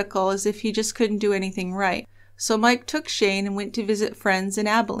super critical, as if he just couldn't do anything right. So Mike took Shane and went to visit friends in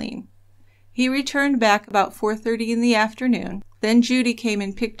Abilene. He returned back about 4:30 in the afternoon. Then Judy came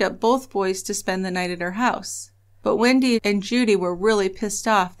and picked up both boys to spend the night at her house. But Wendi and Judy were really pissed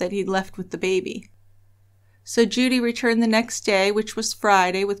off that he'd left with the baby. So Judy returned the next day, which was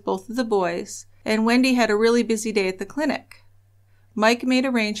Friday, with both of the boys, and Wendi had a really busy day at the clinic. Mike made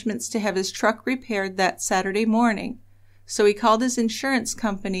arrangements to have his truck repaired that Saturday morning, so he called his insurance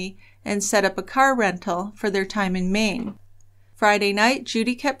company and set up a car rental for their time in Maine. Friday night,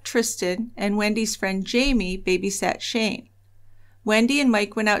 Judy kept Tristan, and Wendy's friend Jamie babysat Shane. Wendi and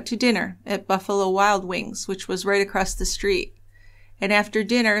Mike went out to dinner at Buffalo Wild Wings, which was right across the street. And after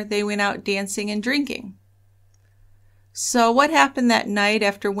dinner, they went out dancing and drinking. So what happened that night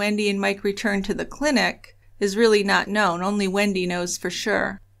after Wendi and Mike returned to the clinic is really not known. Only Wendi knows for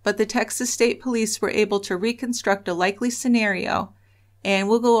sure. But the Texas State Police were able to reconstruct a likely scenario, and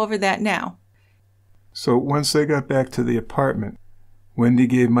we'll go over that now. So once they got back to the apartment, Wendi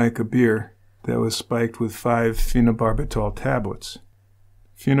gave Mike a beer that was spiked with 5 phenobarbital tablets.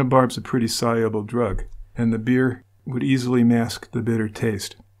 Phenobarb's a pretty soluble drug, and the beer would easily mask the bitter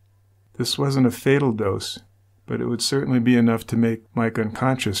taste. This wasn't a fatal dose, but it would certainly be enough to make Mike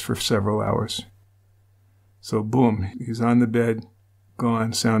unconscious for several hours. So boom, he's on the bed,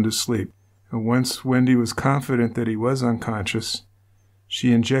 gone, sound asleep. And once Wendi was confident that he was unconscious,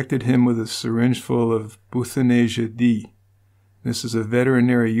 she injected him with a syringe full of Euthanasia D. This is a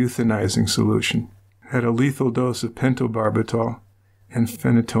veterinary euthanizing solution. It had a lethal dose of pentobarbital and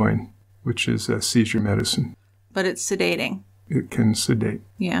phenytoin, which is a seizure medicine. But it's sedating. It can sedate.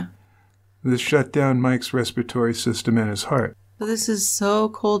 Yeah. This shut down Mike's respiratory system and his heart. But this is so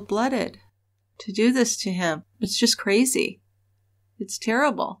cold-blooded to do this to him. It's just crazy. It's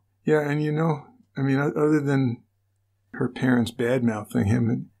terrible. Yeah, and other than her parents bad-mouthing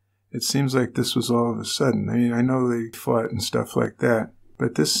him, it seems like this was all of a sudden. I know they fought and stuff like that,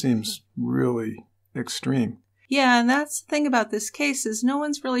 but this seems really extreme. Yeah, and that's the thing about this case is no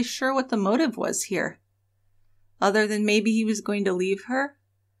one's really sure what the motive was here. Other than maybe he was going to leave her.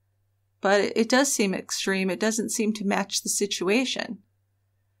 But it does seem extreme. It doesn't seem to match the situation.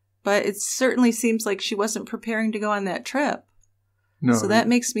 But it certainly seems like she wasn't preparing to go on that trip. No. So that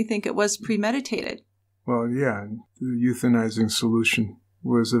makes me think it was premeditated. Well, yeah, the euthanizing solution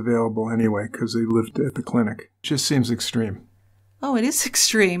was available anyway because they lived at the clinic. It just seems extreme. Oh, it is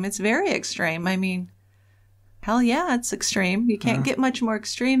extreme. It's very extreme. Hell yeah, it's extreme. You can't get much more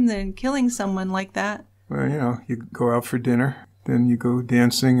extreme than killing someone like that. Well, you go out for dinner, then you go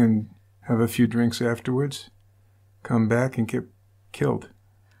dancing and have a few drinks afterwards, come back and get killed.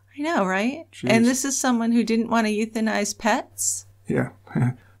 I know, right? Jeez. And this is someone who didn't want to euthanize pets? Yeah,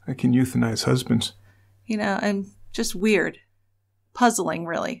 I can euthanize husbands. I'm just weird. Puzzling,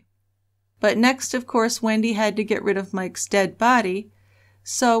 really. But next, of course, Wendi had to get rid of Mike's dead body.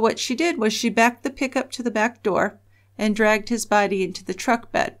 So what she did was she backed the pickup to the back door and dragged his body into the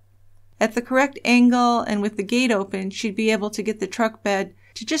truck bed. At the correct angle and with the gate open, she'd be able to get the truck bed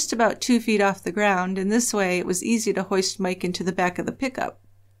to just about 2 feet off the ground, and this way it was easy to hoist Mike into the back of the pickup.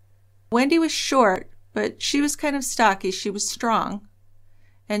 Wendi was short, but she was kind of stocky. She was strong.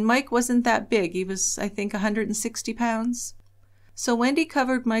 And Mike wasn't that big. He was, I think, 160 pounds. So Wendi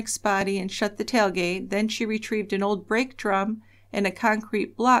covered Mike's body and shut the tailgate. Then she retrieved an old brake drum and a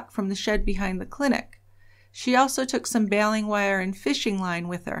concrete block from the shed behind the clinic. She also took some baling wire and fishing line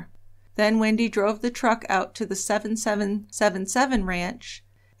with her. Then Wendi drove the truck out to the 7777 ranch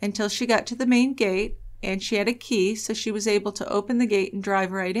until she got to the main gate, and she had a key, so she was able to open the gate and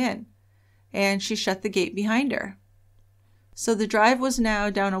drive right in. And she shut the gate behind her. So the drive was now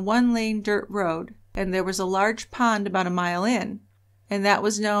down a 1-lane dirt road, and there was a large pond about a mile in, and that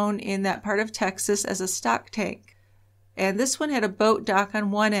was known in that part of Texas as a stock tank. And this one had a boat dock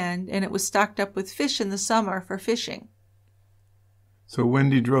on one end, and it was stocked up with fish in the summer for fishing. So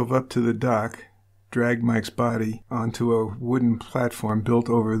Wendi drove up to the dock, dragged Mike's body onto a wooden platform built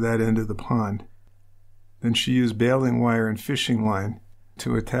over that end of the pond. Then she used baling wire and fishing line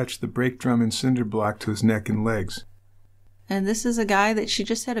to attach the brake drum and cinder block to his neck and legs. And this is a guy that she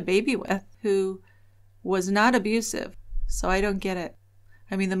just had a baby with who was not abusive. So I don't get it.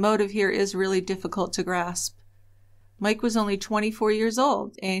 I mean, the motive here is really difficult to grasp. Mike was only 24 years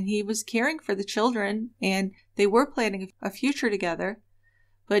old, and he was caring for the children, and they were planning a future together.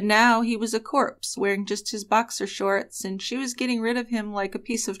 But now he was a corpse, wearing just his boxer shorts, and she was getting rid of him like a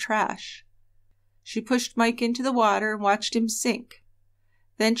piece of trash. She pushed Mike into the water and watched him sink.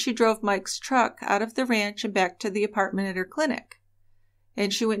 Then she drove Mike's truck out of the ranch and back to the apartment at her clinic.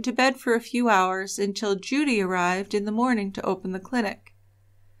 And she went to bed for a few hours until Judy arrived in the morning to open the clinic.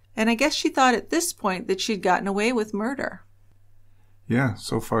 And I guess she thought at this point that she'd gotten away with murder. Yeah,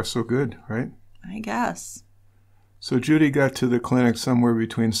 so far so good, right? I guess. So Judy got to the clinic somewhere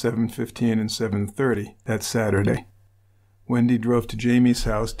between 7:15 and 7:30 that Saturday. Wendi drove to Jamie's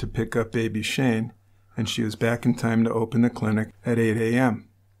house to pick up baby Shane, and she was back in time to open the clinic at 8 a.m.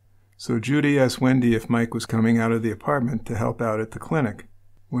 So Judy asked Wendi if Mike was coming out of the apartment to help out at the clinic.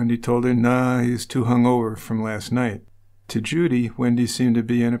 Wendi told her, nah, he's too hungover from last night. To Judy, Wendi seemed to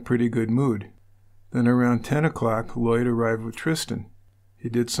be in a pretty good mood. Then around 10 o'clock, Lloyd arrived with Tristan. He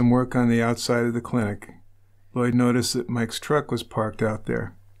did some work on the outside of the clinic. Lloyd noticed that Mike's truck was parked out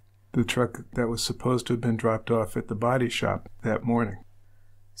there, the truck that was supposed to have been dropped off at the body shop that morning.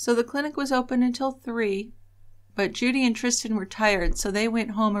 So the clinic was open until 3, but Judy and Tristan were tired, so they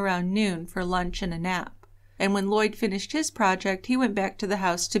went home around noon for lunch and a nap. And when Lloyd finished his project, he went back to the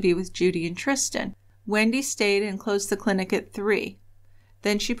house to be with Judy and Tristan. Wendi stayed and closed the clinic at 3.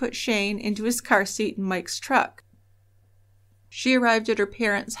 Then she put Shane into his car seat in Mike's truck. She arrived at her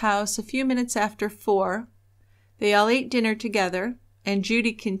parents' house a few minutes after 4. They all ate dinner together, and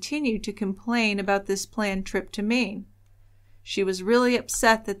Judy continued to complain about this planned trip to Maine. She was really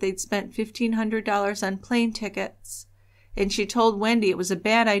upset that they'd spent $1,500 on plane tickets, and she told Wendi it was a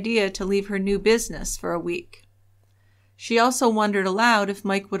bad idea to leave her new business for a week. She also wondered aloud if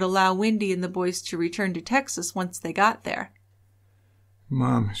Mike would allow Wendi and the boys to return to Texas once they got there.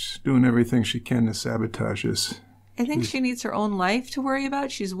 Mom, she's doing everything she can to sabotage us. I think she needs her own life to worry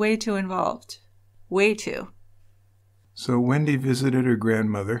about. She's way too involved. Way too. So Wendi visited her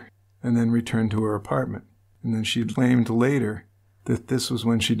grandmother and then returned to her apartment. And then she claimed later that this was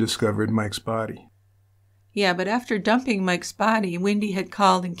when she discovered Mike's body. Yeah, but after dumping Mike's body, Wendi had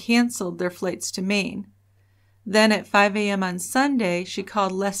called and canceled their flights to Maine. Then at 5 a.m. on Sunday, she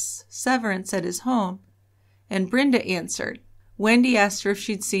called Les Severance at his home, and Brenda answered. Wendi asked her if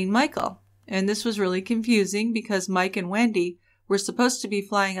she'd seen Michael, and this was really confusing because Mike and Wendi were supposed to be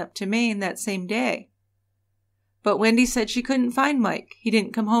flying up to Maine that same day. But Wendi said she couldn't find Mike. He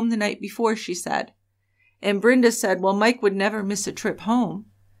didn't come home the night before, she said. And Brenda said, well, Mike would never miss a trip home.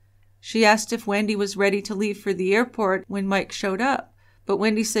 She asked if Wendi was ready to leave for the airport when Mike showed up, but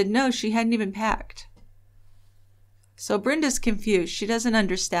Wendi said no, she hadn't even packed. So Brenda's confused. She doesn't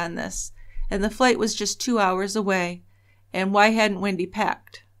understand this. And the flight was just 2 hours away. And why hadn't Wendi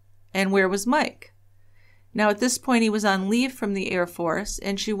packed? And where was Mike? Now at this point he was on leave from the Air Force,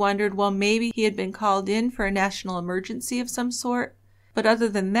 and she wondered, well, maybe he had been called in for a national emergency of some sort. But other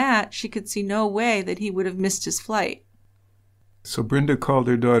than that, she could see no way that he would have missed his flight. So Brenda called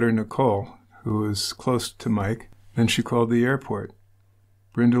her daughter Nicole, who was close to Mike, then she called the airport.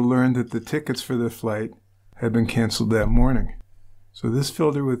 Brenda learned that the tickets for the flight had been canceled that morning. So this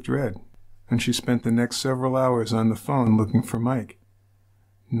filled her with dread, and she spent the next several hours on the phone looking for Mike.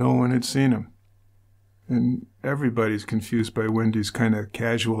 No one had seen him. And everybody's confused by Wendi's kind of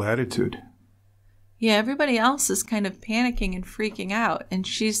casual attitude. Yeah, everybody else is kind of panicking and freaking out, and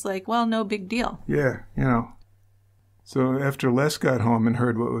she's like, well, no big deal. Yeah, you know. So after Les got home and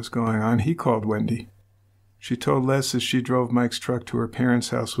heard what was going on, he called Wendi. She told Les as she drove Mike's truck to her parents'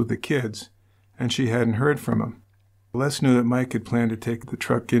 house with the kids, and she hadn't heard from him. Les knew that Mike had planned to take the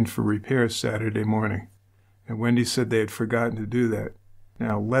truck in for repairs Saturday morning, and Wendi said they had forgotten to do that.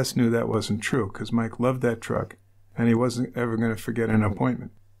 Now, Les knew that wasn't true, because Mike loved that truck, and he wasn't ever going to forget an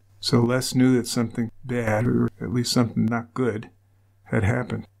appointment. So Les knew that something bad, or at least something not good, had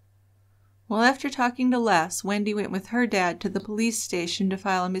happened. Well, after talking to Les, Wendi went with her dad to the police station to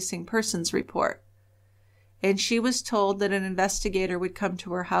file a missing persons report. And she was told that an investigator would come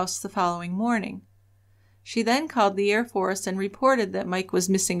to her house the following morning. She then called the Air Force and reported that Mike was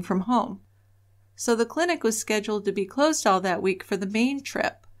missing from home. So the clinic was scheduled to be closed all that week for the Maine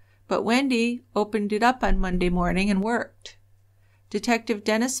trip, but Wendi opened it up on Monday morning and worked. Detective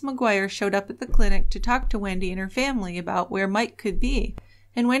Dennis McGuire showed up at the clinic to talk to Wendi and her family about where Mike could be,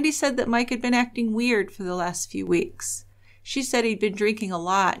 and Wendi said that Mike had been acting weird for the last few weeks. She said he'd been drinking a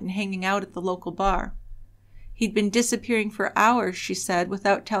lot and hanging out at the local bar. He'd been disappearing for hours, she said,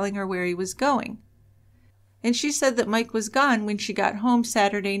 without telling her where he was going. And she said that Mike was gone when she got home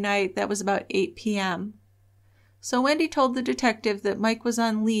Saturday night. That was about 8 p.m. So Wendi told the detective that Mike was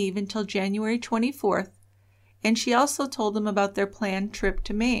on leave until January 24th, and she also told him about their planned trip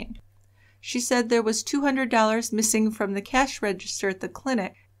to Maine. She said there was $200 missing from the cash register at the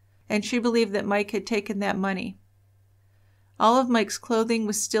clinic, and she believed that Mike had taken that money. All of Mike's clothing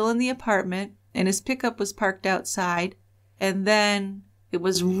was still in the apartment, and his pickup was parked outside. And then it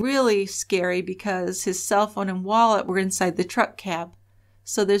was really scary because his cell phone and wallet were inside the truck cab.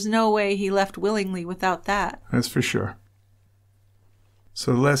 So there's no way he left willingly without that. That's for sure.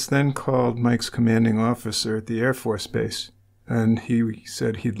 So Les then called Mike's commanding officer at the Air Force Base, and he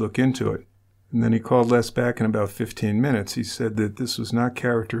said he'd look into it. And then he called Les back in about 15 minutes. He said that this was not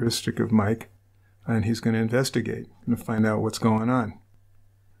characteristic of Mike, and he's going to investigate and find out what's going on.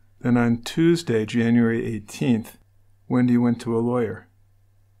 Then on Tuesday, January 18th, Wendi went to a lawyer.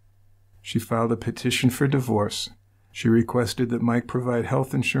 She filed a petition for divorce. She requested that Mike provide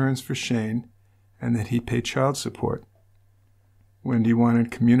health insurance for Shane and that he pay child support. Wendi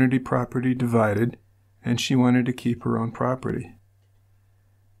wanted community property divided, and she wanted to keep her own property.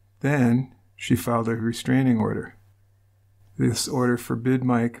 Then she filed a restraining order. This order forbid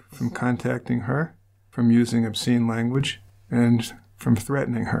Mike from contacting her, from using obscene language, and from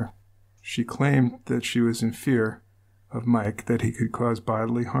threatening her. She claimed that she was in fear of Mike, that he could cause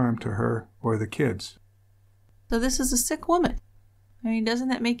bodily harm to her or the kids. So this is a sick woman. I mean, doesn't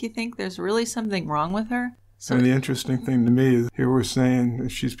that make you think there's really something wrong with her? And the interesting thing to me is here we're saying that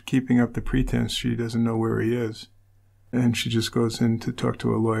she's keeping up the pretense she doesn't know where he is. And she just goes in to talk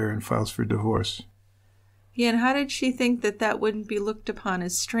to a lawyer and files for divorce. Yeah, and how did she think that that wouldn't be looked upon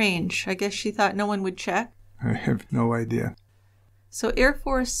as strange? I guess she thought no one would check? I have no idea. So Air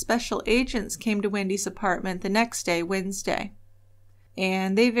Force special agents came to Wendi's apartment the next day, Wednesday.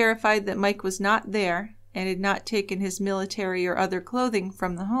 And they verified that Mike was not there and had not taken his military or other clothing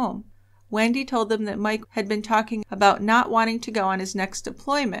from the home. Wendi told them that Mike had been talking about not wanting to go on his next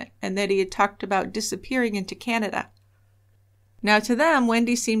deployment and that he had talked about disappearing into Canada. Now to them,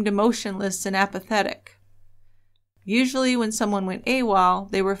 Wendi seemed emotionless and apathetic. Usually when someone went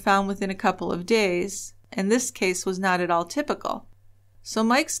AWOL, they were found within a couple of days, and this case was not at all typical. So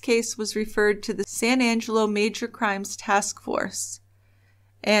Mike's case was referred to the San Angelo Major Crimes Task Force.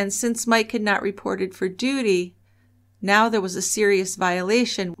 And since Mike had not reported for duty, now there was a serious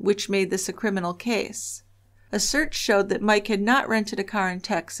violation which made this a criminal case. A search showed that Mike had not rented a car in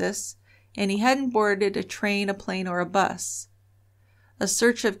Texas, and he hadn't boarded a train, a plane, or a bus. A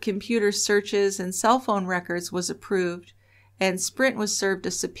search of computer searches and cell phone records was approved, and Sprint was served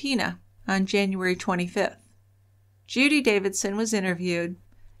a subpoena on January 25th. Judy Davidson was interviewed,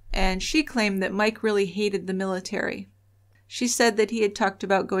 and she claimed that Mike really hated the military. She said that he had talked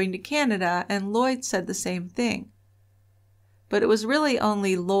about going to Canada, and Lloyd said the same thing. But it was really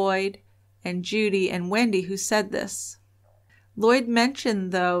only Lloyd and Judy and Wendi who said this. Lloyd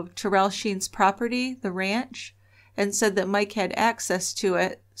mentioned, though, Terrell Sheen's property, the ranch, and said that Mike had access to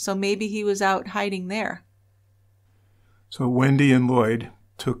it, so maybe he was out hiding there. So Wendi and Lloyd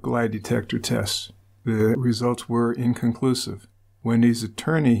took lie detector tests. The results were inconclusive. Wendi's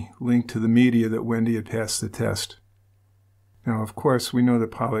attorney linked to the media that Wendi had passed the test. Now, of course, we know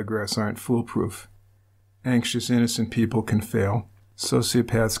that polygraphs aren't foolproof. Anxious, innocent people can fail.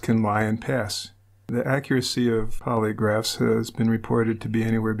 Sociopaths can lie and pass. The accuracy of polygraphs has been reported to be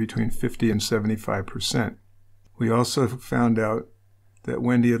anywhere between 50 and 75%. We also found out that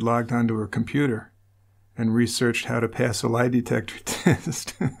Wendi had logged onto her computer and researched how to pass a lie detector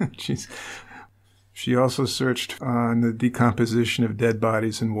test. She also searched on the decomposition of dead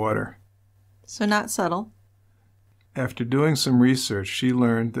bodies in water. So not subtle. After doing some research, she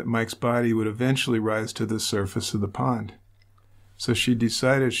learned that Mike's body would eventually rise to the surface of the pond. So she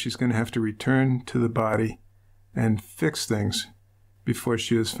decided she's going to have to return to the body and fix things before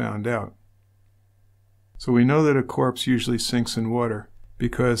she was found out. So we know that a corpse usually sinks in water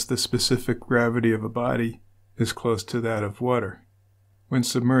because the specific gravity of a body is close to that of water. When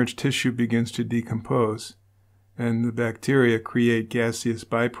submerged tissue begins to decompose, and the bacteria create gaseous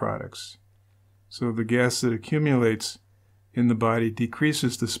byproducts. So the gas that accumulates in the body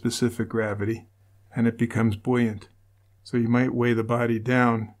decreases the specific gravity, and it becomes buoyant. So you might weigh the body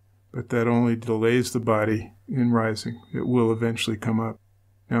down, but that only delays the body in rising. It will eventually come up.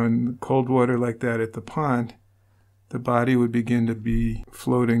 Now, in cold water like that at the pond, the body would begin to be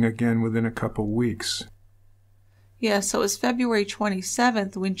floating again within a couple weeks. Yeah, so it was February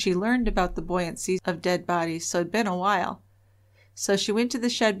 27th when she learned about the buoyancy of dead bodies, so it'd been a while. So she went to the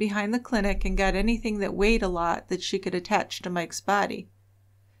shed behind the clinic and got anything that weighed a lot that she could attach to Mike's body.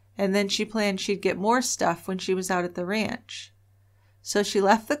 and then she planned she'd get more stuff when she was out at the ranch. So she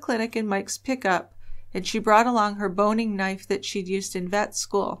left the clinic in Mike's pickup, and she brought along her boning knife that she'd used in vet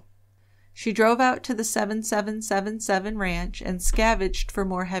school. She drove out to the 7777 ranch and scavenged for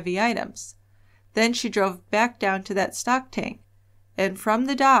more heavy items. Then she drove back down to that stock tank, and from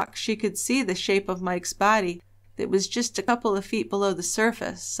the dock she could see the shape of Mike's body that was just a couple of feet below the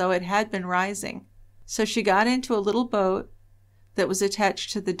surface, so it had been rising. So she got into a little boat that was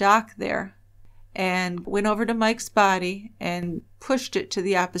attached to the dock there and went over to Mike's body and pushed it to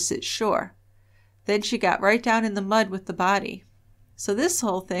the opposite shore. Then she got right down in the mud with the body. So this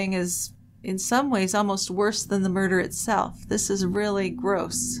whole thing is in some ways almost worse than the murder itself. This is really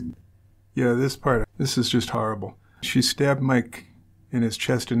gross. Yeah, this is just horrible. She stabbed Mike in his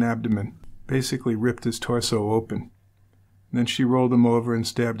chest and abdomen, basically ripped his torso open. And then she rolled him over and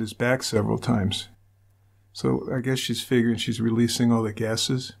stabbed his back several times. So I guess she's figuring she's releasing all the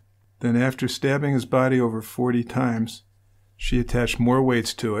gases. Then after stabbing his body over 40 times, she attached more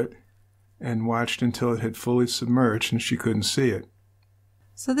weights to it and watched until it had fully submerged and she couldn't see it.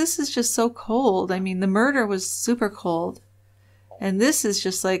 So this is just so cold. I mean, the murder was super cold. And this is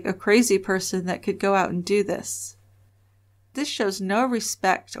just like a crazy person that could go out and do this. This shows no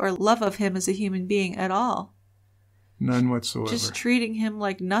respect or love of him as a human being at all. None whatsoever. Just treating him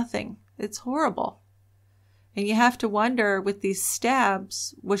like nothing. It's horrible. And you have to wonder, with these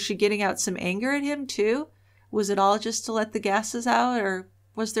stabs, was she getting out some anger at him too? Was it all just to let the gases out, or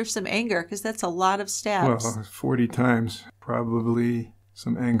was there some anger? Because that's a lot of stabs. Well, 40 times, probably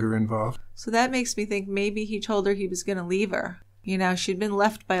some anger involved. So that makes me think maybe he told her he was going to leave her. You know, she'd been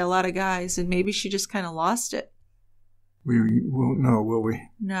left by a lot of guys, and maybe she just kind of lost it. We won't know, will we?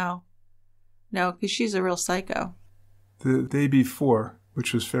 No, because she's a real psycho. The day before,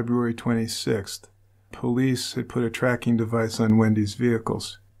 which was February 26th, police had put a tracking device on Wendy's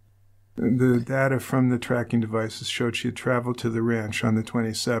vehicles. The data from the tracking devices showed she had traveled to the ranch on the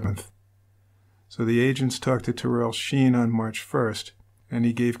 27th. So the agents talked to Terrell Sheen on March 1st, and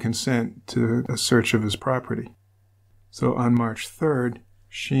he gave consent to a search of his property. So on March 3rd,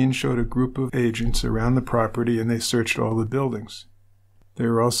 Sheen showed a group of agents around the property and they searched all the buildings. They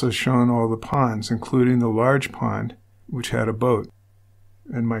were also shown all the ponds, including the large pond, which had a boat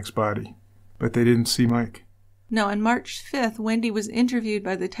and Mike's body. But they didn't see Mike. No, on March 5th, Wendi was interviewed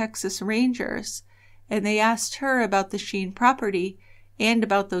by the Texas Rangers, and they asked her about the Sheen property and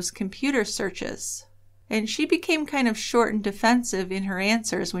about those computer searches. And she became kind of short and defensive in her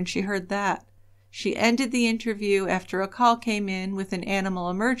answers when she heard that. She ended the interview after a call came in with an animal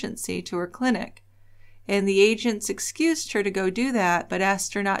emergency to her clinic, and the agents excused her to go do that, but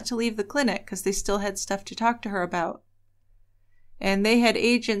asked her not to leave the clinic because they still had stuff to talk to her about. And they had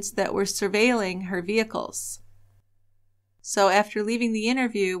agents that were surveilling her vehicles. So after leaving the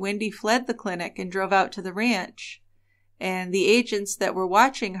interview, Wendi fled the clinic and drove out to the ranch, and the agents that were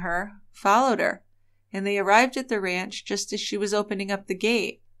watching her followed her, and they arrived at the ranch just as she was opening up the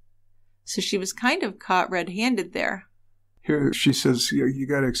gate. So she was kind of caught red-handed there. Here she says, you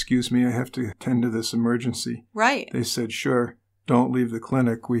got to excuse me, I have to attend to this emergency. Right. They said, sure, don't leave the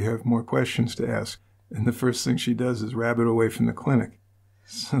clinic, we have more questions to ask. And the first thing she does is rabbit away from the clinic.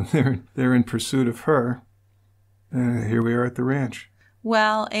 So they're in pursuit of her. And here we are at the ranch.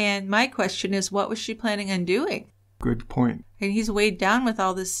 Well, and my question is, what was she planning on doing? Good point. And he's weighed down with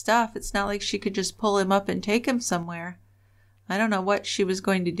all this stuff. It's not like she could just pull him up and take him somewhere. I don't know what she was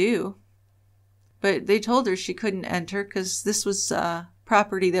going to do. But they told her she couldn't enter because this was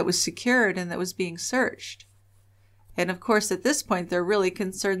property that was secured and that was being searched. And of course, at this point, they're really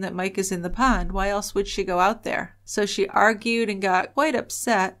concerned that Mike is in the pond. Why else would she go out there? So she argued and got quite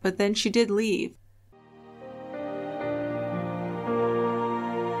upset, but then she did leave.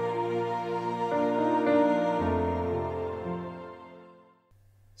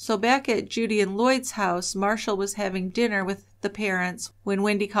 So back at Judy and Lloyd's house, Marshall was having dinner with the parents when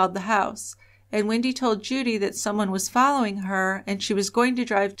Wendi called the house. And Wendi told Judy that someone was following her and she was going to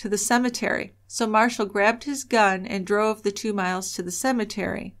drive to the cemetery. So Marshall grabbed his gun and drove the 2 miles to the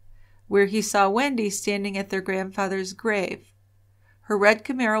cemetery, where he saw Wendi standing at their grandfather's grave. Her red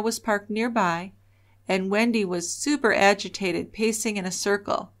Camaro was parked nearby, and Wendi was super agitated, pacing in a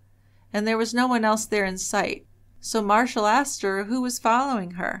circle. And there was no one else there in sight. So Marshall asked her who was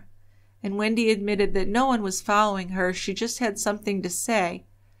following her. And Wendi admitted that no one was following her, she just had something to say.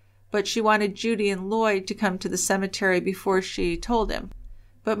 But she wanted Judy and Lloyd to come to the cemetery before she told him.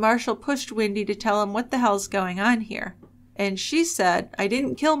 But Marshall pushed Wendi to tell him what the hell's going on here. And she said, I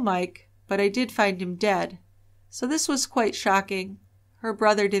didn't kill Mike, but I did find him dead. So this was quite shocking. Her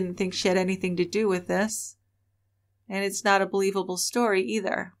brother didn't think she had anything to do with this. And it's not a believable story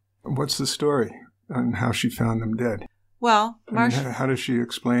either. What's the story on how she found them dead? Well, How does she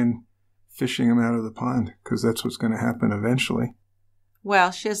explain fishing them out of the pond? Because that's what's going to happen eventually.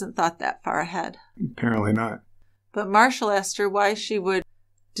 Well, she hasn't thought that far ahead. Apparently not. But Marshall asked her why she would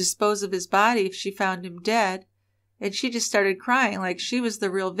dispose of his body if she found him dead, and she just started crying like she was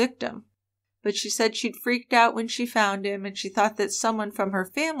the real victim. But she said she'd freaked out when she found him, and she thought that someone from her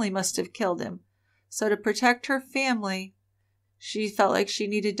family must have killed him. So to protect her family, she felt like she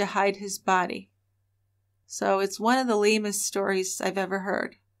needed to hide his body. So it's one of the lamest stories I've ever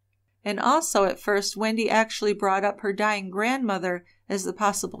heard. And also, at first, Wendi actually brought up her dying grandmother as the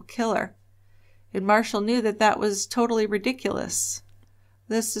possible killer. And Marshall knew that that was totally ridiculous.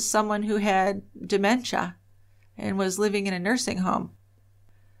 This is someone who had dementia and was living in a nursing home.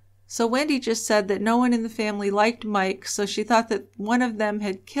 So Wendi just said that no one in the family liked Mike, so she thought that one of them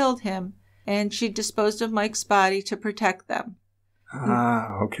had killed him, and she disposed of Mike's body to protect them.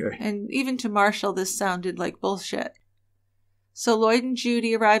 Okay. And even to Marshall, this sounded like bullshit. So Lloyd and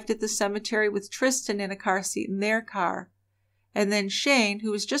Judy arrived at the cemetery with Tristan in a car seat in their car. And then Shane,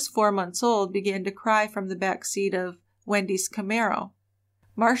 who was just 4 months old, began to cry from the back seat of Wendy's Camaro.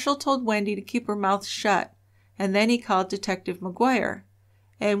 Marshall told Wendi to keep her mouth shut, and then he called Detective McGuire.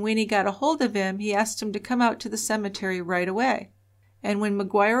 And when he got a hold of him, he asked him to come out to the cemetery right away. And when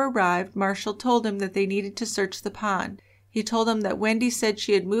McGuire arrived, Marshall told him that they needed to search the pond. He told him that Wendi said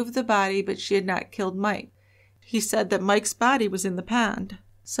she had moved the body, but she had not killed Mike. He said that Mike's body was in the pond.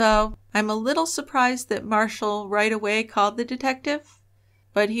 So I'm a little surprised that Marshall right away called the detective,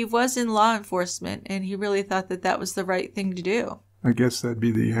 but he was in law enforcement, and he really thought that that was the right thing to do. I guess that'd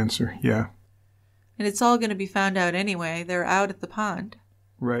be the answer, yeah. And it's all going to be found out anyway. They're out at the pond.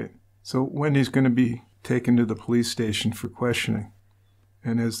 Right. So Wendy's going to be taken to the police station for questioning.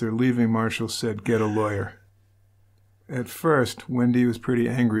 And as they're leaving, Marshall said, "Get a lawyer." At first, Wendi was pretty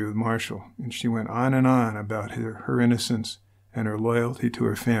angry with Marshall, and she went on and on about her innocence and her loyalty to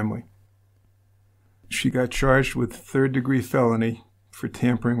her family. She got charged with third-degree felony for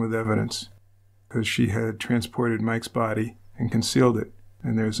tampering with evidence because she had transported Mike's body and concealed it,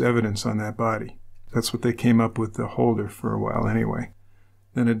 and there's evidence on that body. That's what they came up with to hold her for a while anyway.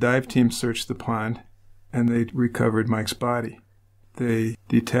 Then a dive team searched the pond, and they recovered Mike's body. They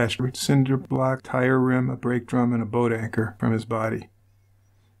detached a cinder block, tire rim, a brake drum, and a boat anchor from his body.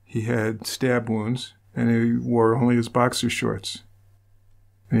 He had stab wounds, and he wore only his boxer shorts.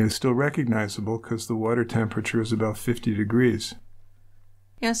 And he was still recognizable because the water temperature was about 50 degrees.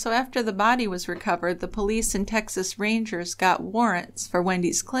 Yeah, so after the body was recovered, the police and Texas Rangers got warrants for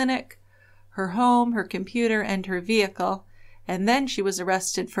Wendi's clinic, her home, her computer, and her vehicle, and then she was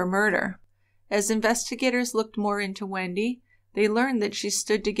arrested for murder. As investigators looked more into Wendi, they learned that she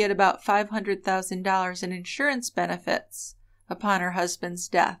stood to get about $500,000 in insurance benefits upon her husband's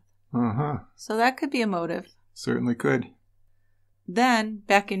death. So that could be a motive. Certainly could. Then,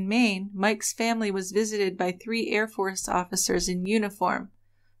 back in Maine, Mike's family was visited by 3 Air Force officers in uniform,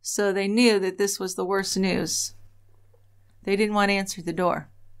 so they knew that this was the worst news. They didn't want to answer the door.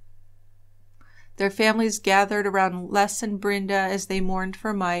 Their families gathered around Les and Brenda as they mourned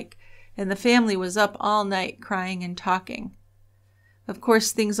for Mike, and the family was up all night crying and talking. Of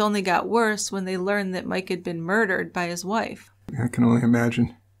course, things only got worse when they learned that Mike had been murdered by his wife. I can only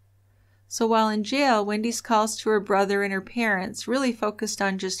imagine. So while in jail, Wendi's calls to her brother and her parents really focused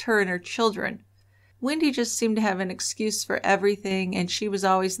on just her and her children. Wendi just seemed to have an excuse for everything, and she was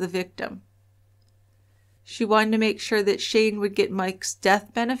always the victim. She wanted to make sure that Shane would get Mike's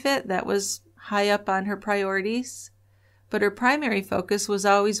death benefit. That was high up on her priorities. But her primary focus was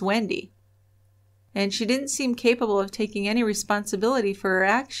always Wendi. And she didn't seem capable of taking any responsibility for her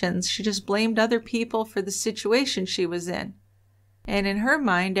actions. She just blamed other people for the situation she was in. And in her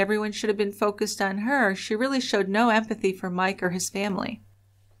mind, everyone should have been focused on her. She really showed no empathy for Mike or his family.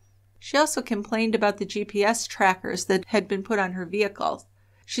 She also complained about the GPS trackers that had been put on her vehicle.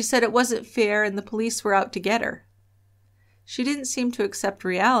 She said it wasn't fair and the police were out to get her. She didn't seem to accept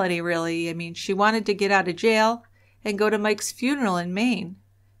reality, really. I mean, she wanted to get out of jail and go to Mike's funeral in Maine.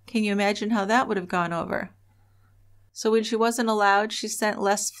 Can you imagine how that would have gone over? So when she wasn't allowed, she sent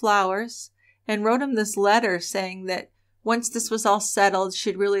Les flowers and wrote him this letter saying that once this was all settled,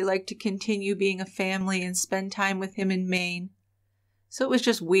 she'd really like to continue being a family and spend time with him in Maine. So it was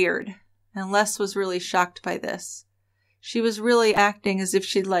just weird, and Les was really shocked by this. She was really acting as if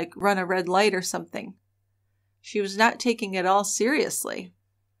she'd run a red light or something. She was not taking it all seriously.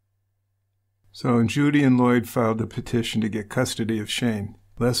 So Judy and Lloyd filed a petition to get custody of Shane.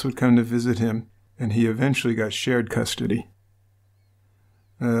 Les would come to visit him, and he eventually got shared custody.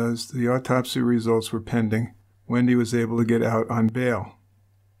 As the autopsy results were pending, Wendi was able to get out on bail.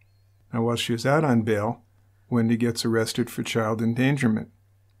 Now, while she was out on bail, Wendi gets arrested for child endangerment.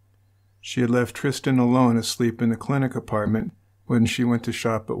 She had left Tristan alone asleep in the clinic apartment when she went to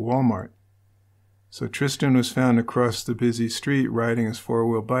shop at Walmart. So Tristan was found across the busy street riding his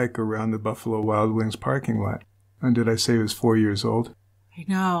four-wheel bike around the Buffalo Wild Wings parking lot. And did I say he was 4 years old? I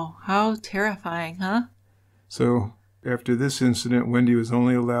know. How terrifying, huh? So after this incident, Wendi was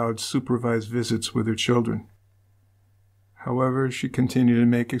only allowed supervised visits with her children. However, she continued to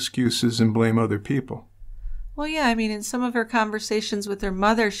make excuses and blame other people. Well, yeah, I mean, in some of her conversations with her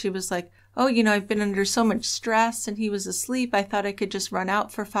mother, she was like, oh, you know, I've been under so much stress and he was asleep. I thought I could just run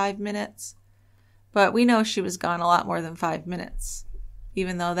out for 5 minutes. But we know she was gone a lot more than 5 minutes,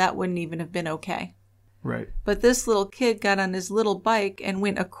 even though that wouldn't even have been okay. Right. But this little kid got on his little bike and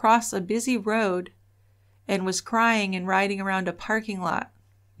went across a busy road and was crying and riding around a parking lot.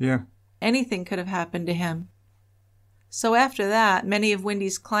 Yeah. Anything could have happened to him. So after that, many of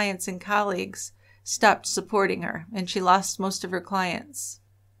Wendi's clients and colleagues stopped supporting her, and she lost most of her clients.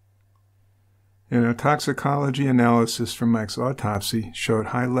 And a toxicology analysis from Mike's autopsy showed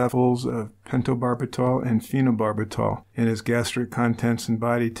high levels of pentobarbital and phenobarbital in his gastric contents and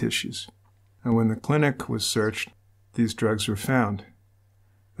body tissues. And when the clinic was searched, these drugs were found.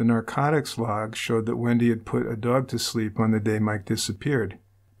 The narcotics log showed that Wendi had put a dog to sleep on the day Mike disappeared.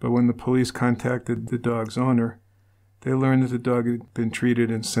 But when the police contacted the dog's owner, they learned that the dog had been treated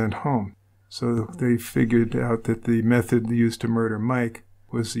and sent home. So they figured out that the method used to murder Mike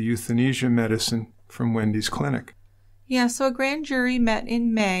was the euthanasia medicine from Wendi's clinic. Yeah, so a grand jury met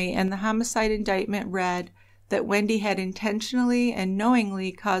in May, and the homicide indictment read that Wendi had intentionally and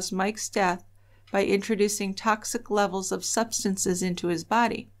knowingly caused Mike's death by introducing toxic levels of substances into his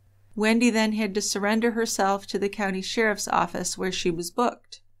body. Wendi then had to surrender herself to the county sheriff's office where she was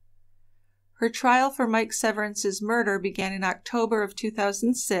booked. Her trial for Mike Severance's murder began in October of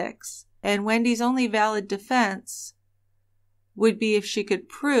 2006, and Wendi's only valid defense would be if she could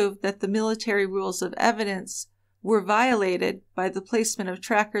prove that the military rules of evidence were violated by the placement of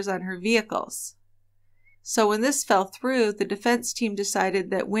trackers on her vehicles. So when this fell through, the defense team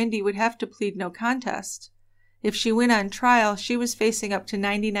decided that Wendi would have to plead no contest. If she went on trial, she was facing up to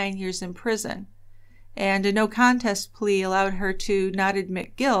 99 years in prison, and a no contest plea allowed her to not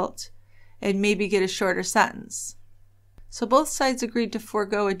admit guilt and maybe get a shorter sentence. So both sides agreed to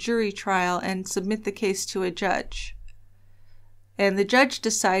forego a jury trial and submit the case to a judge. And the judge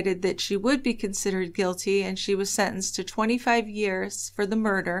decided that she would be considered guilty, and she was sentenced to 25 years for the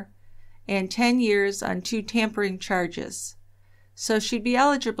murder and 10 years on 2 tampering charges. So she'd be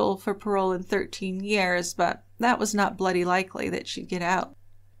eligible for parole in 13 years, but that was not bloody likely that she'd get out.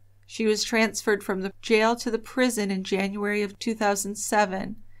 She was transferred from the jail to the prison in January of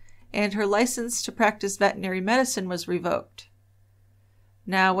 2007, and her license to practice veterinary medicine was revoked.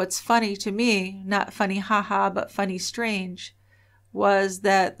 Now, what's funny to me, not funny haha, but funny strange, was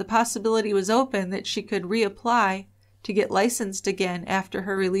that the possibility was open that she could reapply to get licensed again after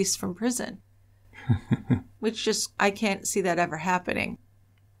her release from prison. Which just, I can't see that ever happening.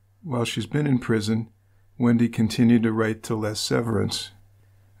 While she's been in prison, Wendi continued to write to Les Severance,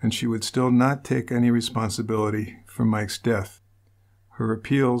 and she would still not take any responsibility for Mike's death. Her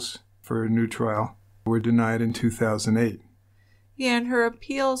appeals for a new trial were denied in 2008. Yeah, and her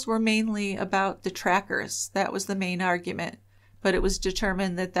appeals were mainly about the trackers. That was the main argument, but it was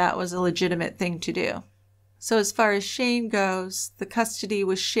determined that that was a legitimate thing to do. So as far as Shane goes, the custody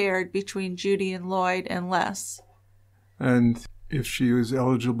was shared between Judy and Lloyd and Les. And if she was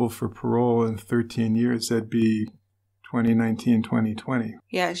eligible for parole in 13 years, that'd be 2019, 2020.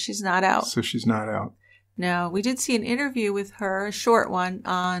 Yeah, she's not out. So she's not out. No, we did see an interview with her, a short one,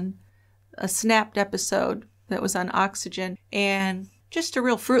 on a snapped episode that was on Oxygen, and just a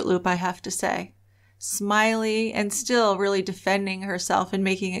real Fruit Loop, I have to say. Smiley and still really defending herself and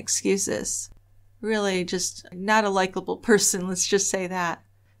making excuses. Really just not a likable person, let's just say that.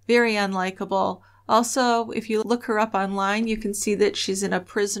 Very unlikable. Also, if you look her up online, you can see that she's in a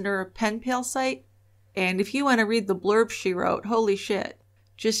prisoner pen pal site. And if you want to read the blurb she wrote, holy shit.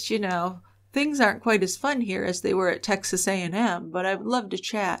 Just, you know, things aren't quite as fun here as they were at Texas A&M, but I would love to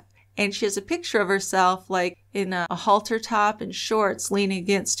chat. And she has a picture of herself like in a halter top and shorts leaning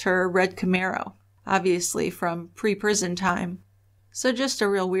against her red Camaro, obviously from pre-prison time. So just a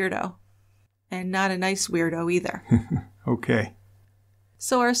real weirdo. And not a nice weirdo either. Okay.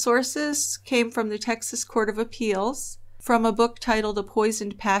 So our sources came from the Texas Court of Appeals, from a book titled A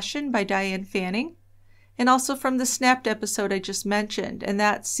Poisoned Passion by Diane Fanning, and also from the snapped episode I just mentioned, and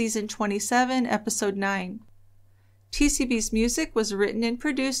that's season 27, episode 9. TCB's music was written and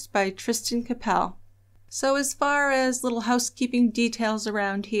produced by Tristan Capel. So as far as little housekeeping details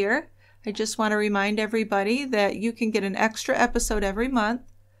around here, I just want to remind everybody that you can get an extra episode every month.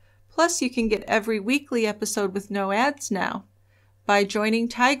 Plus, you can get every weekly episode with no ads now by joining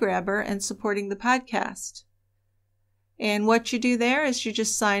TieGrabber and supporting the podcast. And what you do there is you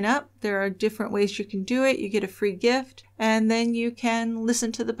just sign up. There are different ways you can do it. You get a free gift, and then you can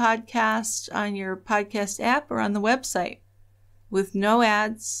listen to the podcast on your podcast app or on the website with no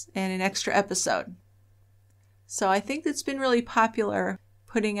ads and an extra episode. So I think it's been really popular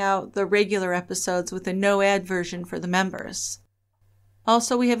putting out the regular episodes with a no-ad version for the members.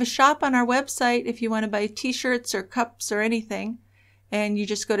 Also, we have a shop on our website if you want to buy t-shirts or cups or anything. And you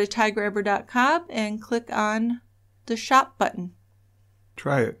just go to tiegrabber.com and click on the shop button.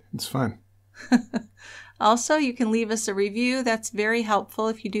 Try it. It's fun. Also, you can leave us a review. That's very helpful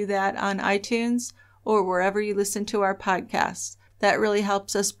if you do that on iTunes or wherever you listen to our podcast. That really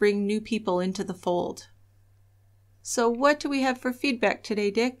helps us bring new people into the fold. So what do we have for feedback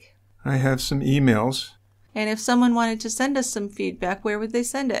today, Dick? I have some emails. And if someone wanted to send us some feedback, where would they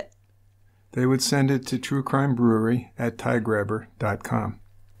send it? They would send it to truecrimebrewery@tiegrabber.com,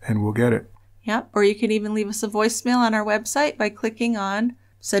 and we'll get it. Yep, or you can even leave us a voicemail on our website by clicking on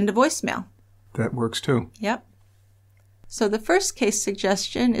Send a Voicemail. That works too. Yep. So the first case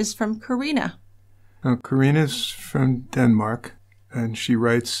suggestion is from Karina. Now, Karina's from Denmark, and she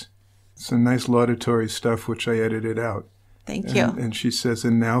writes some nice laudatory stuff, which I edited out. Thank you. And she says,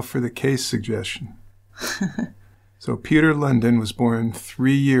 and now for the case suggestion. So Peter London was born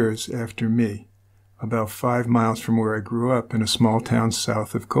 3 years after me, about 5 miles from where I grew up in a small town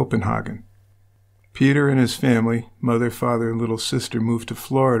south of Copenhagen. Peter and his family, mother, father, and little sister, moved to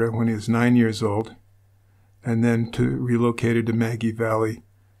Florida when he was 9 years old, and then relocated to Maggie Valley,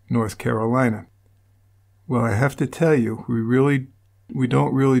 North Carolina. Well, I have to tell you, we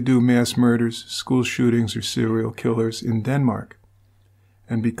don't really do mass murders, school shootings, or serial killers in Denmark.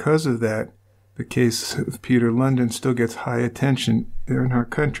 And because of that, the case of Peter London still gets high attention there in our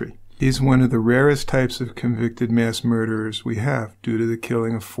country. He's one of the rarest types of convicted mass murderers we have due to the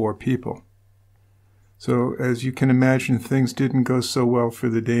killing of 4 people. So, as you can imagine, things didn't go so well for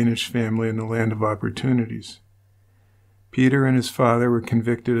the Danish family in the land of opportunities. Peter and his father were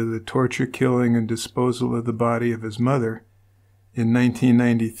convicted of the torture, killing, and disposal of the body of his mother in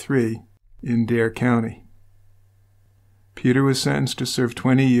 1993 in Dare County. Peter was sentenced to serve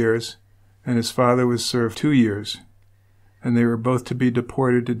 20 years, and his father was served 2 years, and they were both to be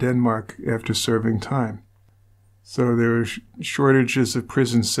deported to Denmark after serving time. So there were shortages of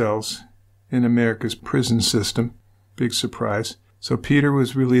prison cells in America's prison system. Big surprise. So Peter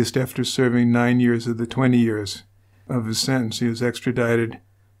was released after serving 9 years of the 20 years of his sentence. He was extradited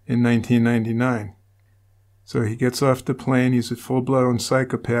in 1999. So he gets off the plane. He's a full-blown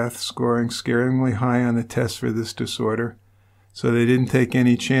psychopath, scoring scaringly high on the test for this disorder. So they didn't take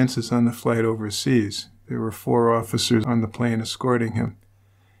any chances on the flight overseas. There were 4 officers on the plane escorting him.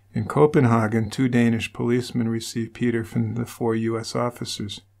 In Copenhagen, 2 Danish policemen received Peter from the 4 U.S.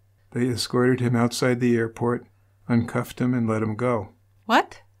 officers. They escorted him outside the airport, uncuffed him, and let him go.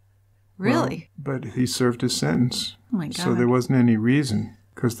 What? Really? Well, but he served his sentence. Oh my God. So there wasn't any reason,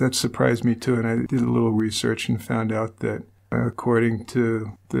 because that surprised me too. And I did a little research and found out that according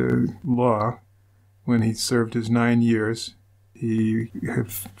to the law, when he served his 9 years, he had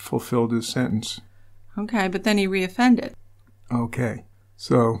fulfilled his sentence. Okay, but then he reoffended. Okay.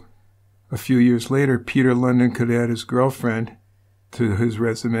 So a few years later, Peter London could add his girlfriend to his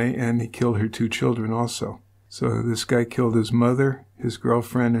resume, and he killed her 2 children also. So this guy killed his mother, his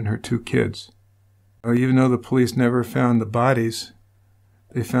girlfriend, and her 2 kids. Even though the police never found the bodies,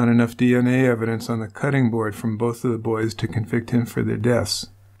 they found enough DNA evidence on the cutting board from both of the boys to convict him for their deaths.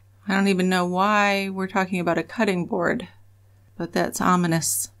 I don't even know why we're talking about a cutting board, but that's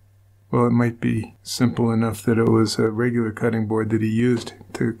ominous. Well, it might be simple enough that it was a regular cutting board that he used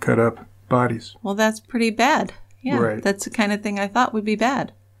to cut up bodies. Well, that's pretty bad. Yeah, right. That's the kind of thing I thought would be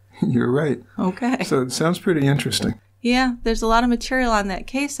bad. You're right. Okay. So it sounds pretty interesting. Yeah, there's a lot of material on that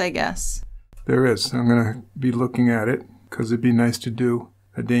case, I guess. There is. I'm going to be looking at it because it'd be nice to do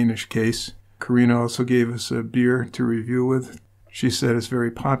a Danish case. Karina also gave us a beer to review with. She said it's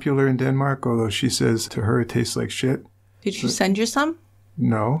very popular in Denmark, although she says to her it tastes like shit. Did she send you some?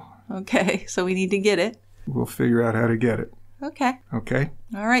 No. Okay, so we need to get it. We'll figure out how to get it. Okay. Okay.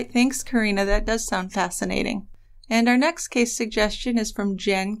 All right, thanks, Karina. That does sound fascinating. And our next case suggestion is from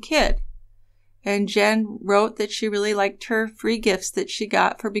Jen Kidd. And Jen wrote that she really liked her free gifts that she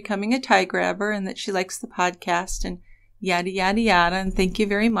got for becoming a TieGrabber and that she likes the podcast and yada, yada, yada, and thank you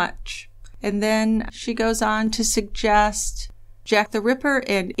very much. And then she goes on to suggest Jack the Ripper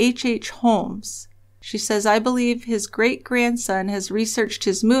and H.H. Holmes. She says, I believe his great-grandson has researched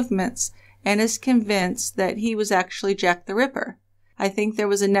his movements and is convinced that he was actually Jack the Ripper. I think there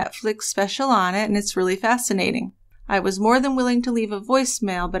was a Netflix special on it, and it's really fascinating. I was more than willing to leave a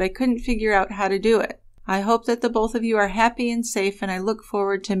voicemail, but I couldn't figure out how to do it. I hope that the both of you are happy and safe, and I look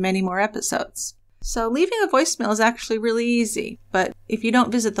forward to many more episodes. So leaving a voicemail is actually really easy, but if you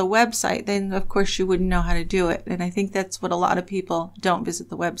don't visit the website, then of course you wouldn't know how to do it, and I think that's what a lot of people don't visit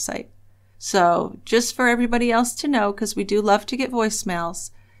the website. So just for everybody else to know, because we do love to get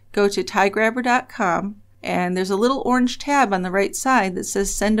voicemails, go to tiegrabber.com, and there's a little orange tab on the right side that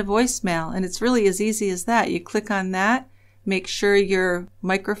says send a voicemail, and it's really as easy as that. You click on that, make sure your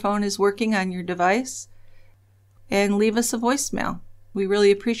microphone is working on your device, and leave us a voicemail. We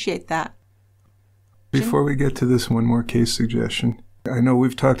really appreciate that. Before we get to this, one more case suggestion. I know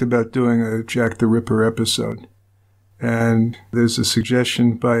we've talked about doing a Jack the Ripper episode, and there's a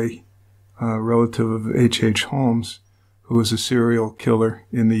suggestion by a relative of H.H. Holmes, who was a serial killer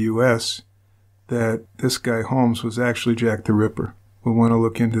in the U.S., that this guy Holmes was actually Jack the Ripper. We'll want to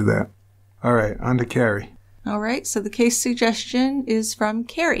look into that. All right, on to Carrie. All right, so the case suggestion is from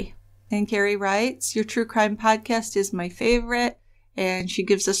Carrie. And Carrie writes, your true crime podcast is my favorite. And she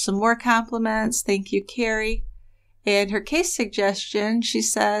gives us some more compliments. Thank you, Carrie. And her case suggestion, she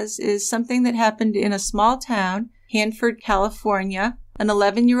says, is something that happened in a small town, Hanford, California. An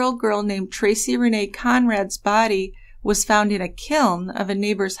 11-year-old girl named Tracy Renee Conrad's body was found in a kiln of a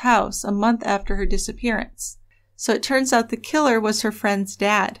neighbor's house a month after her disappearance. So it turns out the killer was her friend's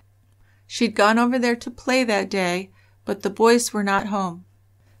dad. She'd gone over there to play that day, but the boys were not home.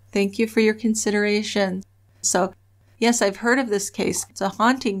 Thank you for your consideration. So, yes, I've heard of this case. It's a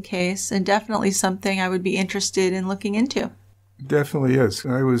haunting case and definitely something I would be interested in looking into. Definitely is.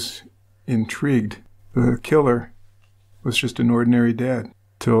 I was intrigued. The killer was just an ordinary dad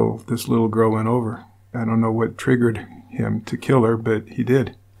till this little girl went over. I don't know what triggered him to kill her, but he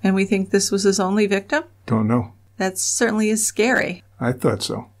did. And we think this was his only victim? Don't know. That certainly is scary. I thought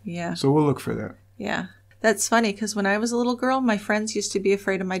so. Yeah. So we'll look for that. Yeah. That's funny, because when I was a little girl, my friends used to be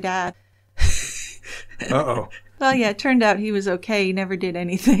afraid of my dad. Uh-oh. Well, yeah, it turned out he was okay. He never did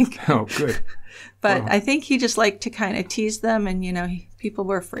anything. Oh, good. But I think he just liked to kind of tease them, and, people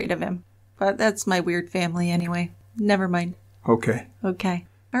were afraid of him. But that's my weird family anyway. Never mind. Okay. Okay.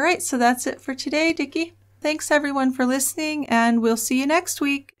 All right, so that's it for today, Dickie. Thanks, everyone, for listening, and we'll see you next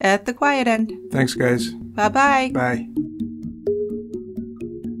week at The Quiet End. Thanks, guys. Bye-bye. Bye.